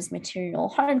 engineers, material,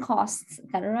 hard costs, et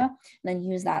cetera, then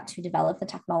use that to develop the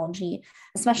technology,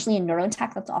 especially in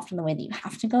neurotech. That's often the way that you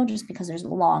have to go, just because there's a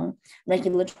long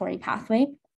regulatory pathway.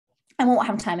 I won't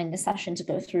have time in this session to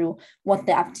go through what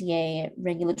the FDA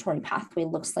regulatory pathway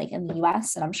looks like in the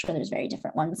US, and I'm sure there's very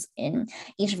different ones in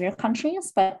each of your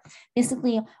countries. But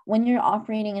basically, when you're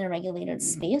operating in a regulated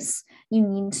space, you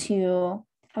need to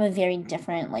have a very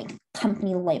different like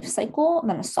company life cycle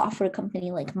than a software company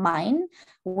like mine,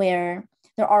 where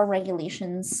there are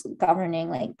regulations governing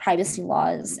like privacy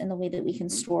laws and the way that we can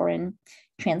store and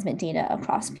transmit data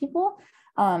across people.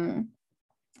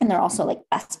 And there are also like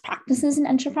best practices in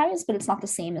enterprise, but it's not the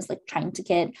same as like trying to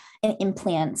get an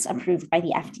implant approved by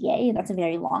the FDA. That's a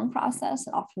very long process.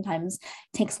 It oftentimes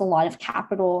takes a lot of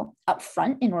capital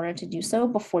upfront in order to do so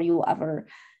before you will ever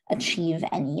achieve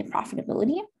any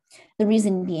profitability. The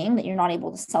reason being that you're not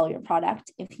able to sell your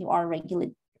product if you are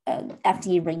regulated,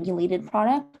 FDA regulated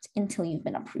product until you've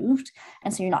been approved.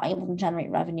 And so you're not able to generate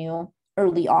revenue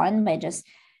early on by just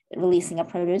releasing a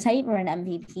prototype or an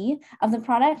MVP of the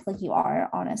product like you are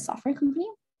on a software company.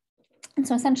 And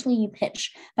so essentially you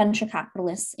pitch venture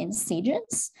capitalists in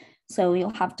stages. So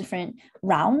you'll have different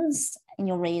rounds and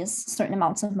you'll raise certain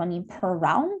amounts of money per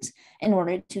round in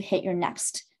order to hit your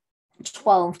next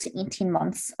 12 to 18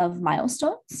 months of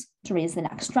milestones to raise the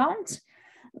next round.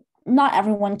 Not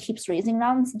everyone keeps raising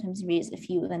rounds. Sometimes you raise a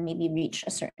few, then maybe reach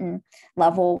a certain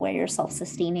level where you're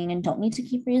self-sustaining and don't need to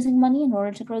keep raising money in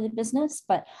order to grow the business.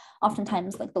 But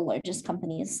oftentimes, like the largest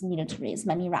companies needed to raise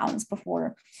many rounds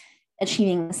before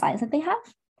achieving the size that they have.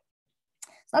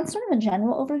 So that's sort of a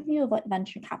general overview of what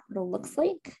venture capital looks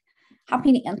like.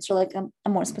 Happy to answer like a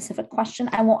more specific question.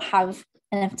 I won't have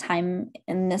enough time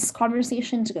in this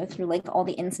conversation to go through like all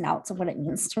the ins and outs of what it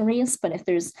means to raise, but if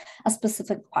there's a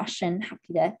specific question,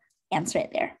 happy to answer it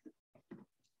there.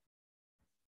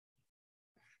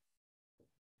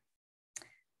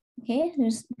 Okay,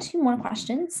 there's two more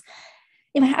questions.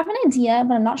 If I have an idea,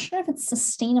 but I'm not sure if it's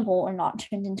sustainable or not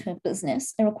turned into a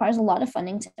business, it requires a lot of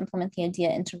funding to implement the idea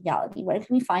into reality. Where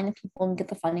can we find the people and get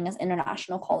the funding as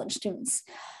international college students?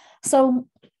 So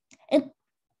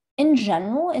in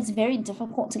general, it's very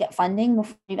difficult to get funding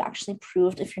before you've actually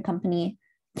proved if your company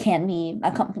can be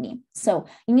a company. So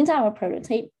you need to have a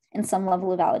prototype and some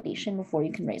level of validation before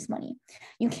you can raise money.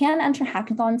 You can enter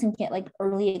hackathons and get like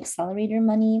early accelerator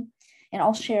money. And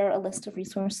I'll share a list of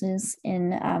resources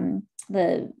in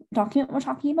the document we're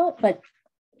talking about. But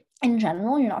in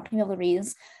general, you're not going to be able to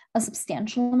raise a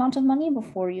substantial amount of money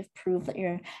before you've proved that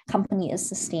your company is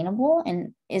sustainable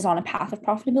and is on a path of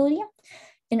profitability.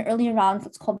 In earlier rounds,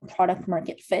 it's called product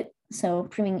market fit. So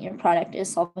proving that your product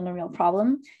is solving a real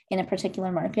problem in a particular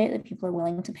market that people are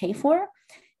willing to pay for,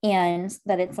 and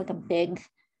that it's like a big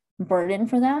burden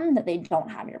for them that they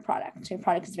don't have your product. So your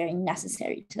product is very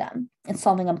necessary to them. It's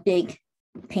solving a big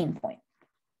pain point.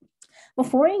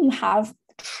 Before you have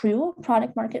true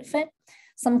product market fit,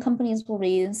 some companies will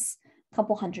raise a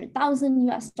couple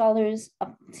 $100,000 US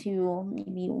up to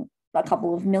maybe a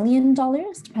couple of $1 million,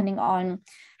 depending on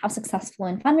how successful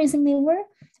in fundraising they were.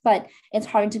 But it's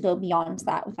hard to go beyond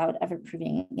that without ever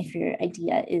proving if your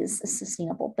idea is a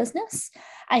sustainable business.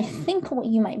 I think what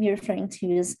you might be referring to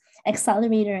is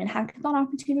accelerator and hackathon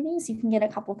opportunities. You can get a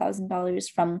couple $1,000s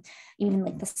from even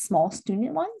like the small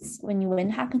student ones when you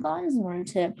win hackathons in order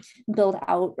to build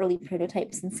out early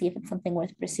prototypes and see if it's something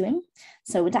worth pursuing.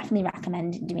 So I would definitely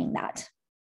recommend doing that.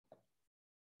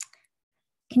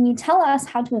 Can you tell us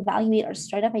how to evaluate our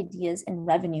startup ideas and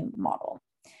revenue model?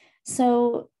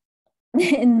 So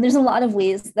and there's a lot of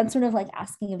ways. That's sort of like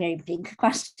asking a very big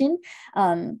question.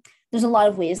 There's a lot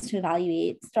of ways to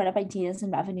evaluate startup ideas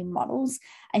and revenue models.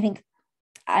 I think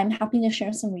I'm happy to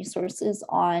share some resources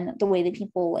on the way that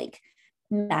people like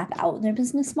map out their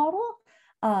business model.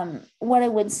 What I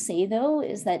would say though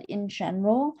is that in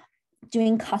general,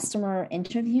 doing customer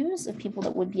interviews of people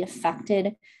that would be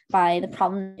affected by the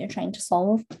problem you're trying to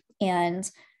solve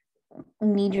and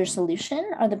need your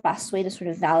solution are the best way to sort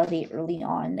of validate early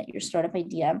on that your startup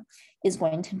idea is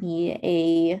going to be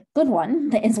a good one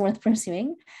that is worth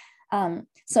pursuing.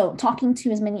 So talking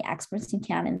to as many experts you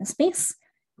can in the space,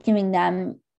 giving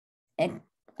them an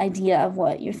idea of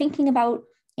what you're thinking about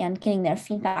and getting their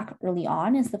feedback early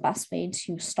on is the best way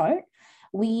to start.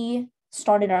 We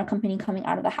started our company coming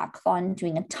out of the hackathon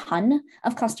doing a ton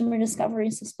of customer discovery.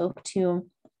 So spoke to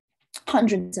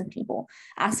hundreds of people,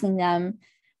 asking them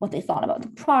what they thought about the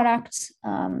product,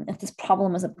 if this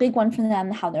problem was a big one for them,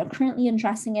 how they're currently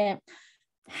addressing it,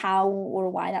 how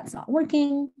or why that's not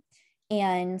working,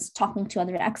 and talking to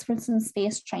other experts in the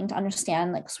space, trying to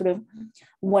understand like sort of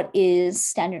what is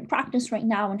standard practice right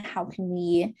now and how can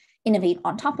we innovate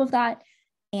on top of that,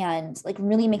 and like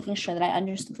really making sure that I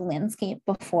understood the landscape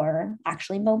before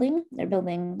actually building. They're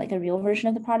building like a real version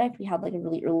of the product. We had like a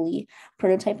really early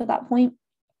prototype at that point.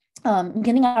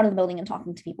 Getting out of the building and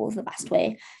talking to people is the best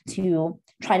way to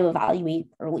try to evaluate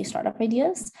early startup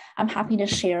ideas. I'm happy to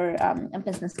share a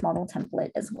business model template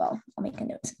as well. I'll make a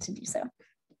note to do so.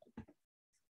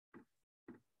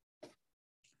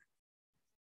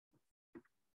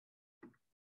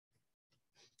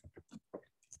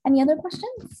 Any other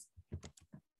questions?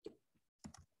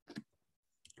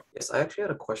 Yes, I actually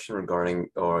had a question regarding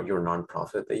your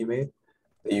nonprofit that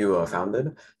you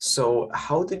founded. So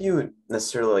how did you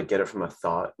necessarily like get it from a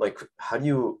thought? Like, how do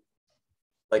you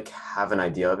like have an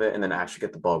idea of it and then actually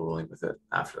get the ball rolling with it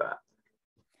after that?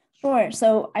 Sure.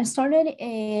 So I started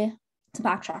to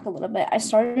backtrack a little bit. I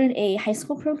started a high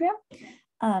school program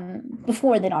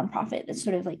before the nonprofit. It's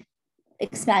sort of like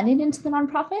expanded into the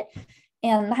nonprofit.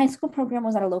 And the high school program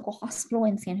was at a local hospital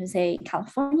in San Jose,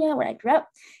 California, where I grew up.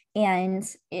 And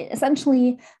it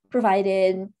essentially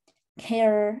provided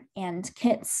care and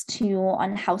kits to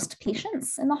unhoused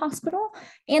patients in the hospital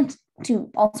and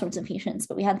to all sorts of patients.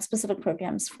 But we had specific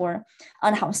programs for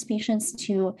unhoused patients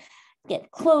to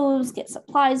get clothes, get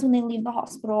supplies when they leave the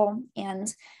hospital.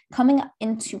 And coming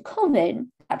into COVID,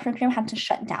 that program had to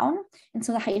shut down. And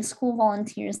so the high school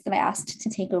volunteers that I asked to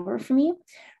take over for me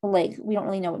were like, we don't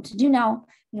really know what to do now.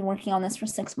 We've been working on this for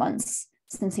 6 months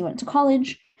since he went to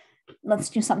college. Let's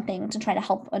do something to try to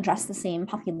help address the same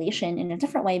population in a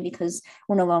different way, because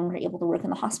we're no longer able to work in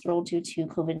the hospital due to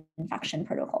COVID infection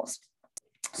protocols.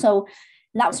 So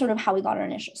that was sort of how we got our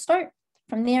initial start.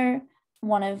 From there,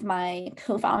 one of my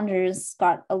co-founders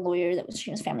got a lawyer that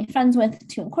she was family friends with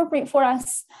to incorporate for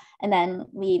us. And then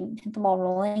we hit the ball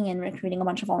rolling and recruiting a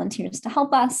bunch of volunteers to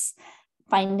help us,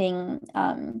 finding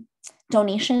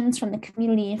donations from the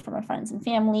community, from our friends and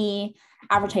family,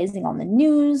 advertising on the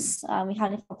news. We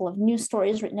had a couple of news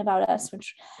stories written about us,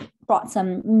 which brought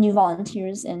some new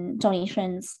volunteers and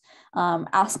donations.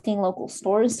 Asking local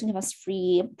stores to give us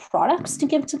free products to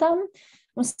give to them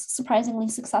was surprisingly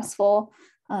successful.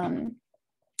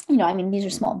 These are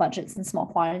small budgets and small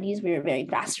quantities. We were very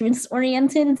grassroots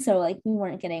oriented. So like we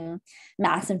weren't getting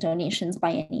massive donations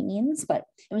by any means, but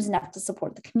it was enough to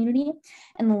support the community.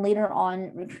 And then later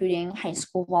on, recruiting high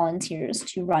school volunteers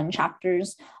to run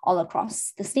chapters all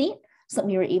across the state so that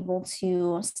we were able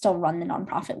to still run the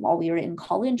nonprofit while we were in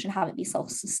college and have it be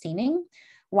self-sustaining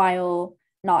while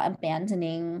not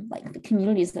abandoning like the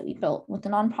communities that we built with the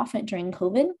nonprofit during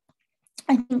COVID.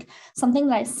 I think something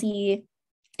that I see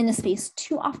in the space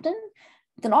too often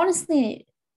that honestly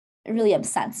really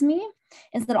upsets me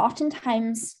is that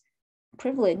oftentimes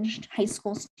privileged high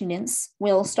school students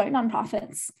will start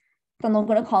nonprofits, then they'll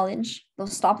go to college, they'll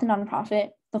stop the nonprofit,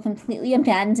 they'll completely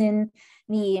abandon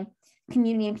the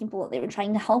community and people that they were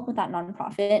trying to help with that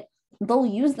nonprofit. They'll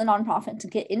use the nonprofit to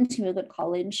get into a good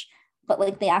college, but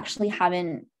like they actually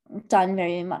haven't done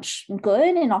very much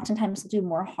good, and oftentimes they'll do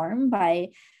more harm by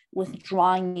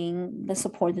withdrawing the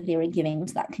support that they were giving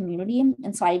to that community.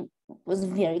 And so I was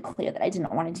very clear that I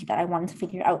didn't want to do that. I wanted to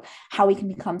figure out how we can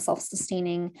become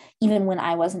self-sustaining, even when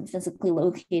I wasn't physically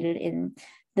located in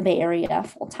the Bay Area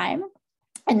full time.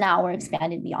 And now we're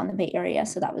expanded beyond the Bay Area.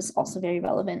 So that was also very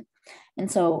relevant.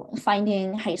 And so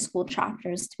finding high school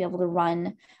chapters to be able to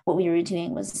run what we were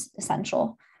doing was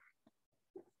essential.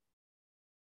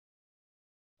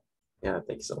 Yeah,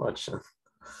 thank you so much.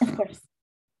 Of course.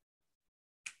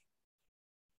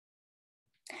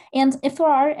 And if there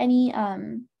are any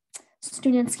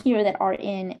students here that are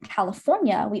in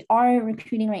California, we are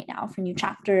recruiting right now for new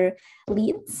chapter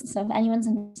leads. So if anyone's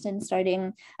interested in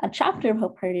starting a chapter of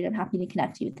Hope Hearted, I'm happy to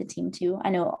connect you with the team too.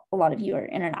 I know a lot of you are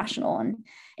international and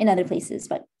in other places,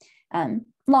 but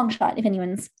long shot if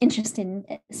anyone's interested in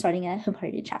starting a Hope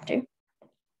Hearted chapter.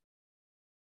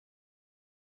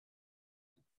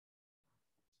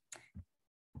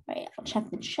 All right, I'll check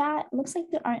the chat. Looks like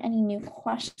there aren't any new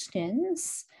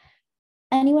questions.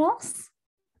 Anyone else?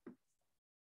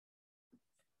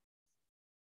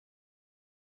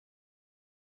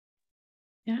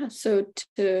 Yeah, so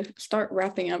to start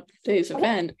wrapping up today's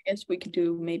event, I guess we could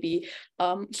do maybe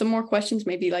some more questions,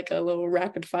 maybe like a little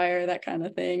rapid fire, that kind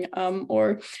of thing,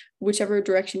 or whichever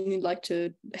direction you'd like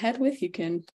to head with, you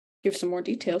can give some more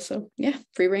details. So yeah,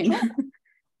 free reign.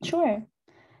 Sure.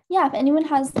 Yeah, if anyone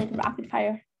has like rapid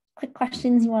fire quick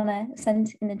questions you want to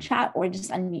send in the chat, or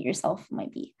just unmute yourself,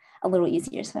 might be a little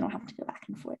easier so I don't have to go back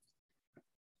and forth.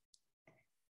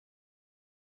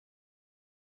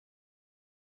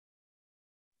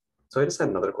 So I just had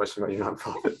another question about your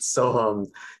nonprofit. So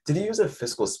did you use a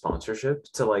fiscal sponsorship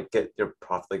to like get your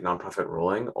nonprofit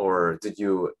rolling, or did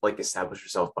you like establish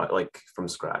yourself by like from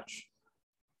scratch?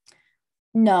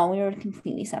 No, we were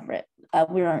completely separate.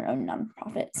 We were our own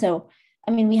nonprofit. So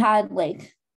I mean, we had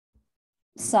like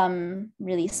some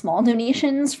really small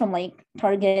donations from like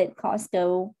Target,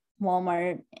 Costco,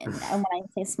 Walmart, and when I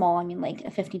say small, I mean like a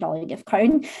 $50 gift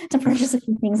card to purchase a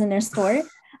few things in their store.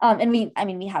 And we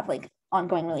have like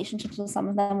ongoing relationships with some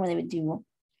of them where they would do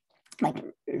like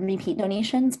repeat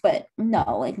donations, but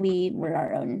no, like we were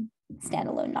our own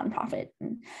standalone nonprofit.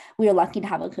 And we were lucky to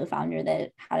have a co-founder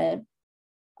that had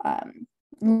a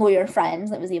lawyer friend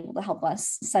that was able to help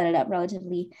us set it up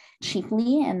relatively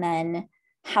cheaply, and then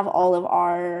have all of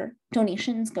our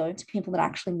donations go to people that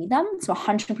actually need them. So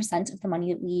 100% of the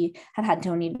money that we have had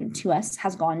donated to us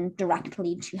has gone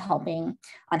directly to helping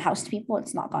unhoused people.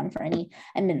 It's not gone for any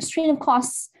administrative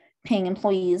costs. paying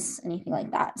employees, anything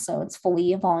like that. So it's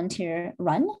fully volunteer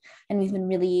run. And we've been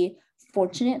really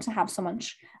fortunate to have so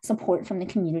much support from the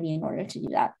community in order to do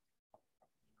that.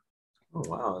 Oh,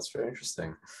 wow, that's very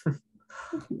interesting.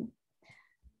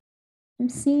 I'm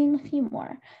seeing a few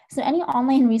more. Is there any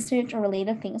online research or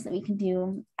related things that we can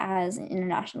do as an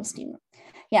international student?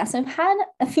 Yeah, so I've had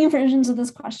a few versions of this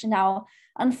question now.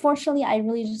 Unfortunately, I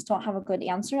really just don't have a good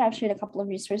answer. I've shared a couple of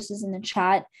resources in the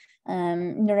chat.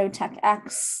 Neurotech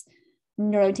X,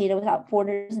 Neurodata Without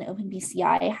Borders, and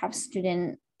OpenBCI have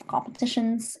student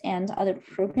competitions and other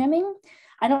programming.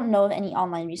 I don't know of any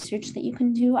online research that you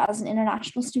can do as an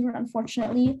international student,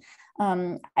 unfortunately.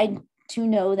 I do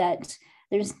know that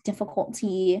there's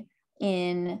difficulty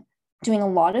in doing a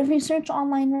lot of research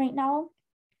online right now.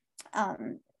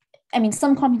 I mean,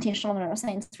 some computational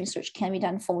neuroscience research can be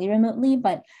done fully remotely,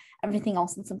 but everything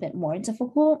else is a bit more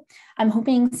difficult. I'm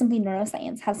hoping Simply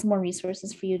Neuroscience has some more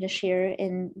resources for you to share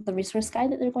in the resource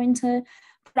guide that they're going to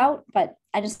put out, but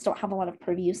I just don't have a lot of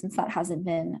purview since that hasn't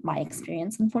been my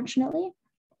experience, unfortunately.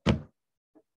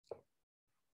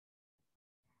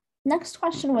 Next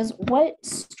question was, what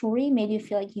story made you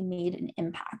feel like you made an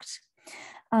impact?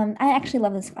 I actually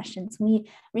love this question. So we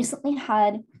recently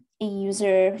had a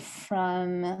user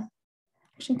from,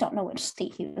 actually don't know which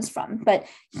state he was from, but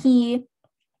he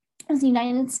was a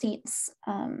United States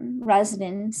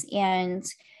resident, and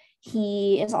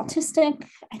he is autistic.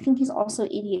 I think he's also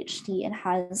ADHD and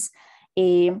has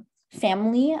a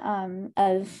family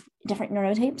of different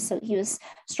neurotypes. So he was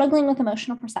struggling with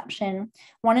emotional perception,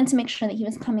 wanted to make sure that he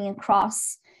was coming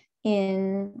across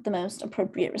in the most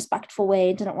appropriate, respectful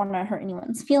way, didn't want to hurt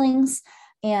anyone's feelings.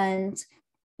 And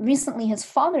recently his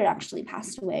father actually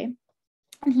passed away,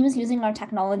 and he was using our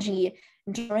technology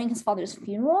during his father's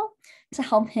funeral to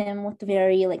help him with the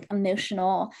very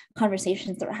emotional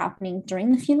conversations that were happening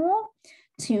during the funeral,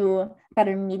 to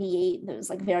better mediate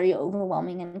those very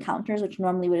overwhelming encounters, which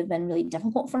normally would have been really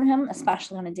difficult for him,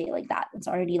 especially on a day like that. It's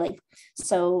already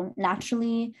so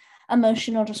naturally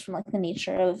emotional just from the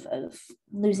nature of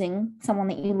losing someone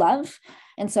that you love.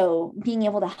 And so being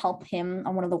able to help him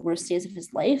on one of the worst days of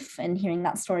his life and hearing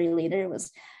that story later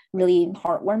was really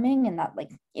heartwarming. And that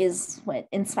is what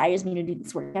inspires me to do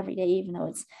this work every day, even though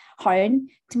it's hard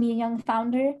to be a young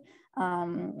founder.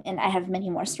 And I have many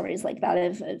more stories like that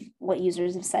of what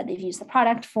users have said they've used the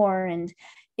product for, and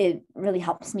it really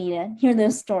helps me to hear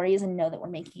those stories and know that we're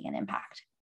making an impact.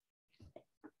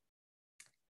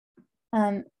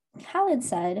 Khaled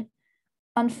said,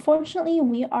 unfortunately,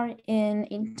 we're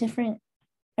in different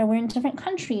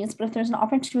countries, but if there's an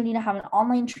opportunity to have an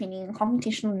online training in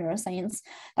computational neuroscience,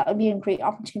 that would be a great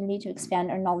opportunity to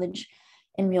expand our knowledge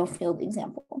in real field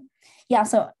example. Yeah,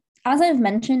 so as I've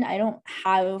mentioned, I don't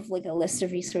have a list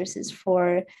of resources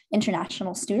for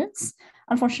international students.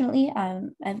 Unfortunately, I've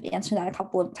answered that a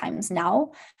couple of times now.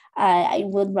 I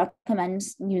would recommend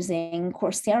using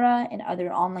Coursera and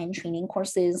other online training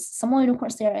courses. Similar to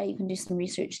Coursera, you can do some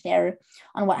research there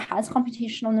on what has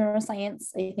computational neuroscience.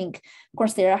 I think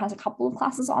Coursera has a couple of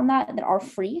classes on that are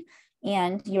free,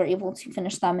 and you're able to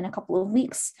finish them in a couple of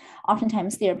weeks.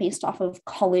 Oftentimes, they are based off of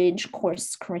college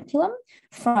course curriculum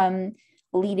from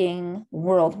leading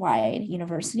worldwide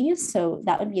universities. So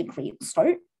that would be a great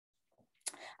start,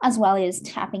 as well as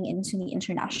tapping into the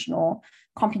international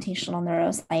computational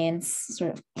neuroscience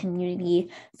sort of community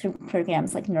through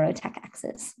programs like Neurotech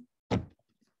X's.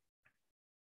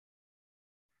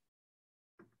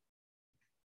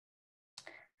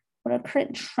 What are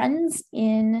current trends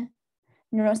in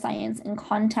neuroscience in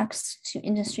context to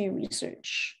industry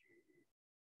research?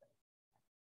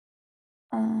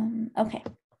 Okay.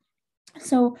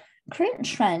 So current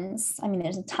trends, I mean,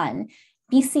 there's a ton.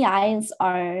 BCIs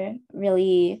are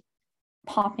really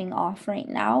popping off right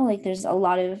now. There's a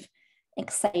lot of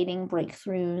exciting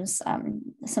breakthroughs.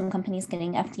 Some companies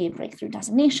getting FDA breakthrough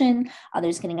designation,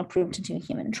 others getting approved to do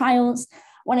human trials.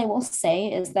 What I will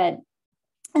say is that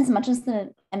as much as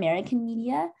the American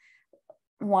media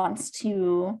wants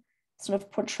to sort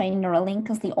of portray Neuralink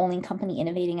as the only company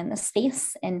innovating in this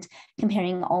space and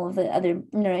comparing all of the other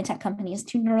neurotech companies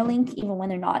to Neuralink, even when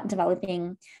they're not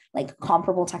developing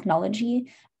comparable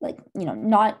technology,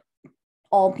 not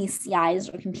all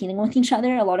BCIs are competing with each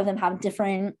other. A lot of them have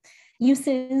different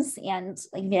uses and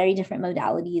very different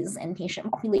modalities and patient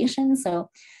populations.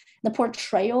 So the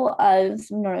portrayal of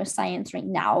neuroscience right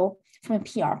now from a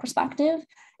PR perspective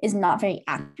is not very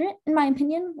accurate, in my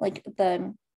opinion.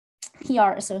 The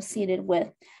PR associated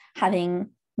with having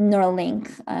Neuralink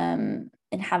and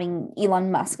having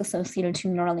Elon Musk associated to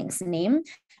Neuralink's name,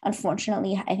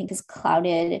 unfortunately, I think has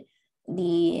clouded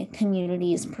the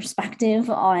community's perspective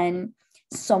on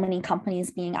so many companies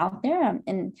being out there.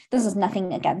 And this is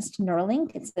nothing against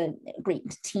Neuralink. It's a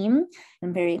great team.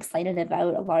 I'm very excited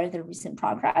about a lot of their recent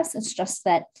progress. It's just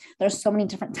that there's so many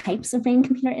different types of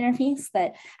brain-computer interface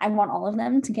that I want all of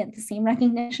them to get the same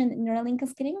recognition that Neuralink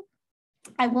is getting.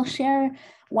 I will share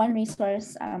one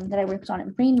resource that I worked on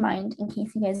at BrainMind in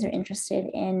case you guys are interested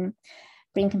in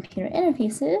brain-computer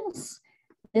interfaces.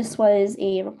 This was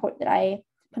a report that I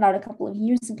put out a couple of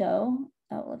years ago.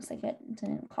 Oh, it looks like it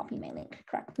didn't copy my link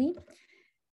correctly.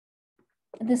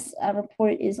 This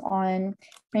report is on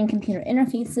brain-computer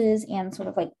interfaces and sort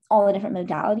of like all the different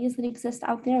modalities that exist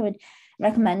out there. I would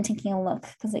recommend taking a look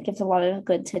because it gives a lot of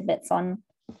good tidbits on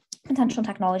potential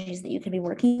technologies that you could be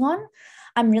working on.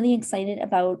 I'm really excited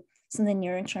about some of the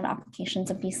near-term applications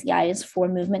of BCIs for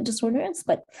movement disorders,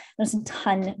 but there's a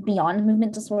ton beyond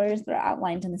movement disorders that are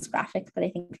outlined in this graphic that I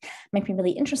think might be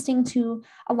really interesting to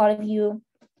a lot of you.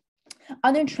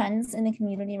 Other trends in the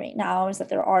community right now is that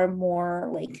there are more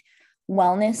like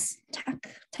wellness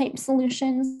tech type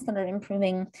solutions that are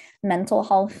improving mental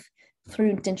health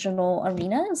through digital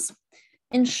arenas.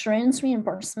 Insurance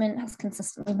reimbursement has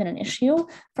consistently been an issue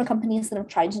for companies that have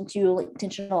tried to do like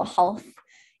digital health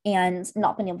and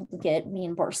not been able to get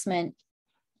reimbursement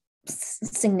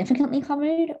significantly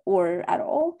covered or at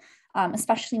all,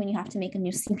 especially when you have to make a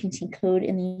new CPT code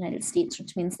in the United States,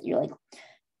 which means that you're like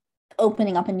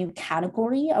opening up a new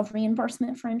category of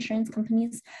reimbursement for insurance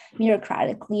companies.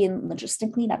 Bureaucratically and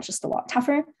logistically, that's just a lot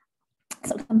tougher.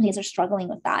 So companies are struggling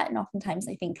with that. And oftentimes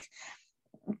I think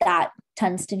that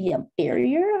tends to be a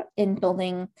barrier in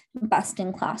building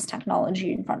best-in-class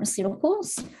technology in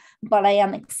pharmaceuticals. But I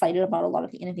am excited about a lot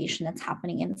of the innovation that's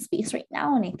happening in the space right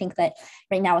now. And I think that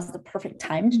right now is the perfect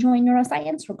time to join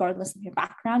neuroscience, regardless of your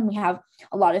background. We have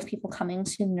a lot of people coming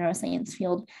to the neuroscience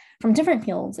field from different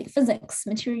fields like physics,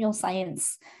 material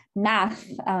science, math,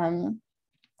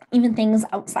 even things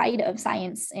outside of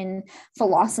science in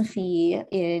philosophy,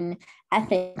 in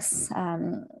ethics,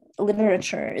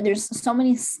 literature. There's so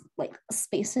many like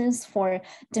spaces for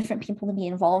different people to be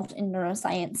involved in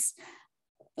neuroscience,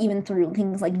 even through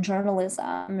things like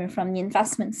journalism or from the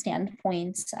investment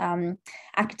standpoint,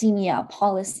 academia,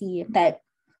 policy, that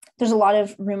there's a lot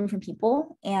of room for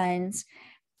people. And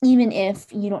even if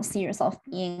you don't see yourself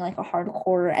being like a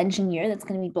hardcore engineer that's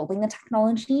going to be building the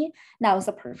technology, now is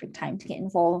the perfect time to get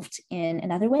involved in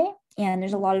another way. And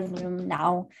there's a lot of room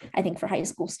now, I think, for high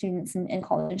school students and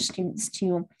college students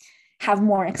to have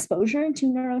more exposure to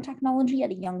neurotechnology at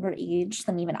a younger age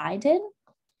than even I did.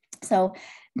 So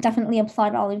definitely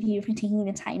applaud all of you for taking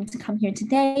the time to come here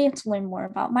today to learn more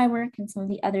about my work and some of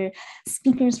the other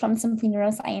speakers from Simply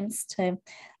Neuroscience to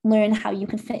learn how you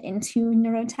could fit into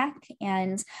neurotech.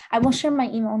 And I will share my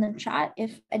email in the chat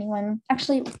if anyone,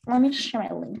 actually, let me just share my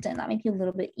LinkedIn. That might be a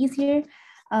little bit easier.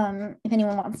 If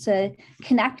anyone wants to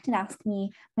connect and ask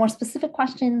me more specific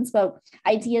questions about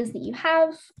ideas that you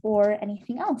have or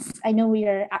anything else. I know we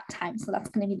are at time, so that's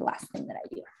going to be the last thing that I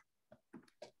do.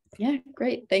 Yeah,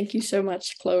 great. Thank you so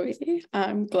much, Chloe.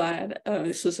 I'm glad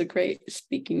this was a great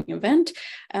speaking event.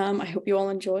 I hope you all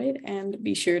enjoyed, and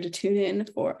be sure to tune in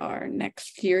for our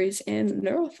next series in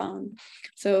Neurathon.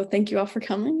 So thank you all for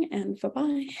coming, and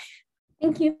bye-bye.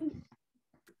 Thank you.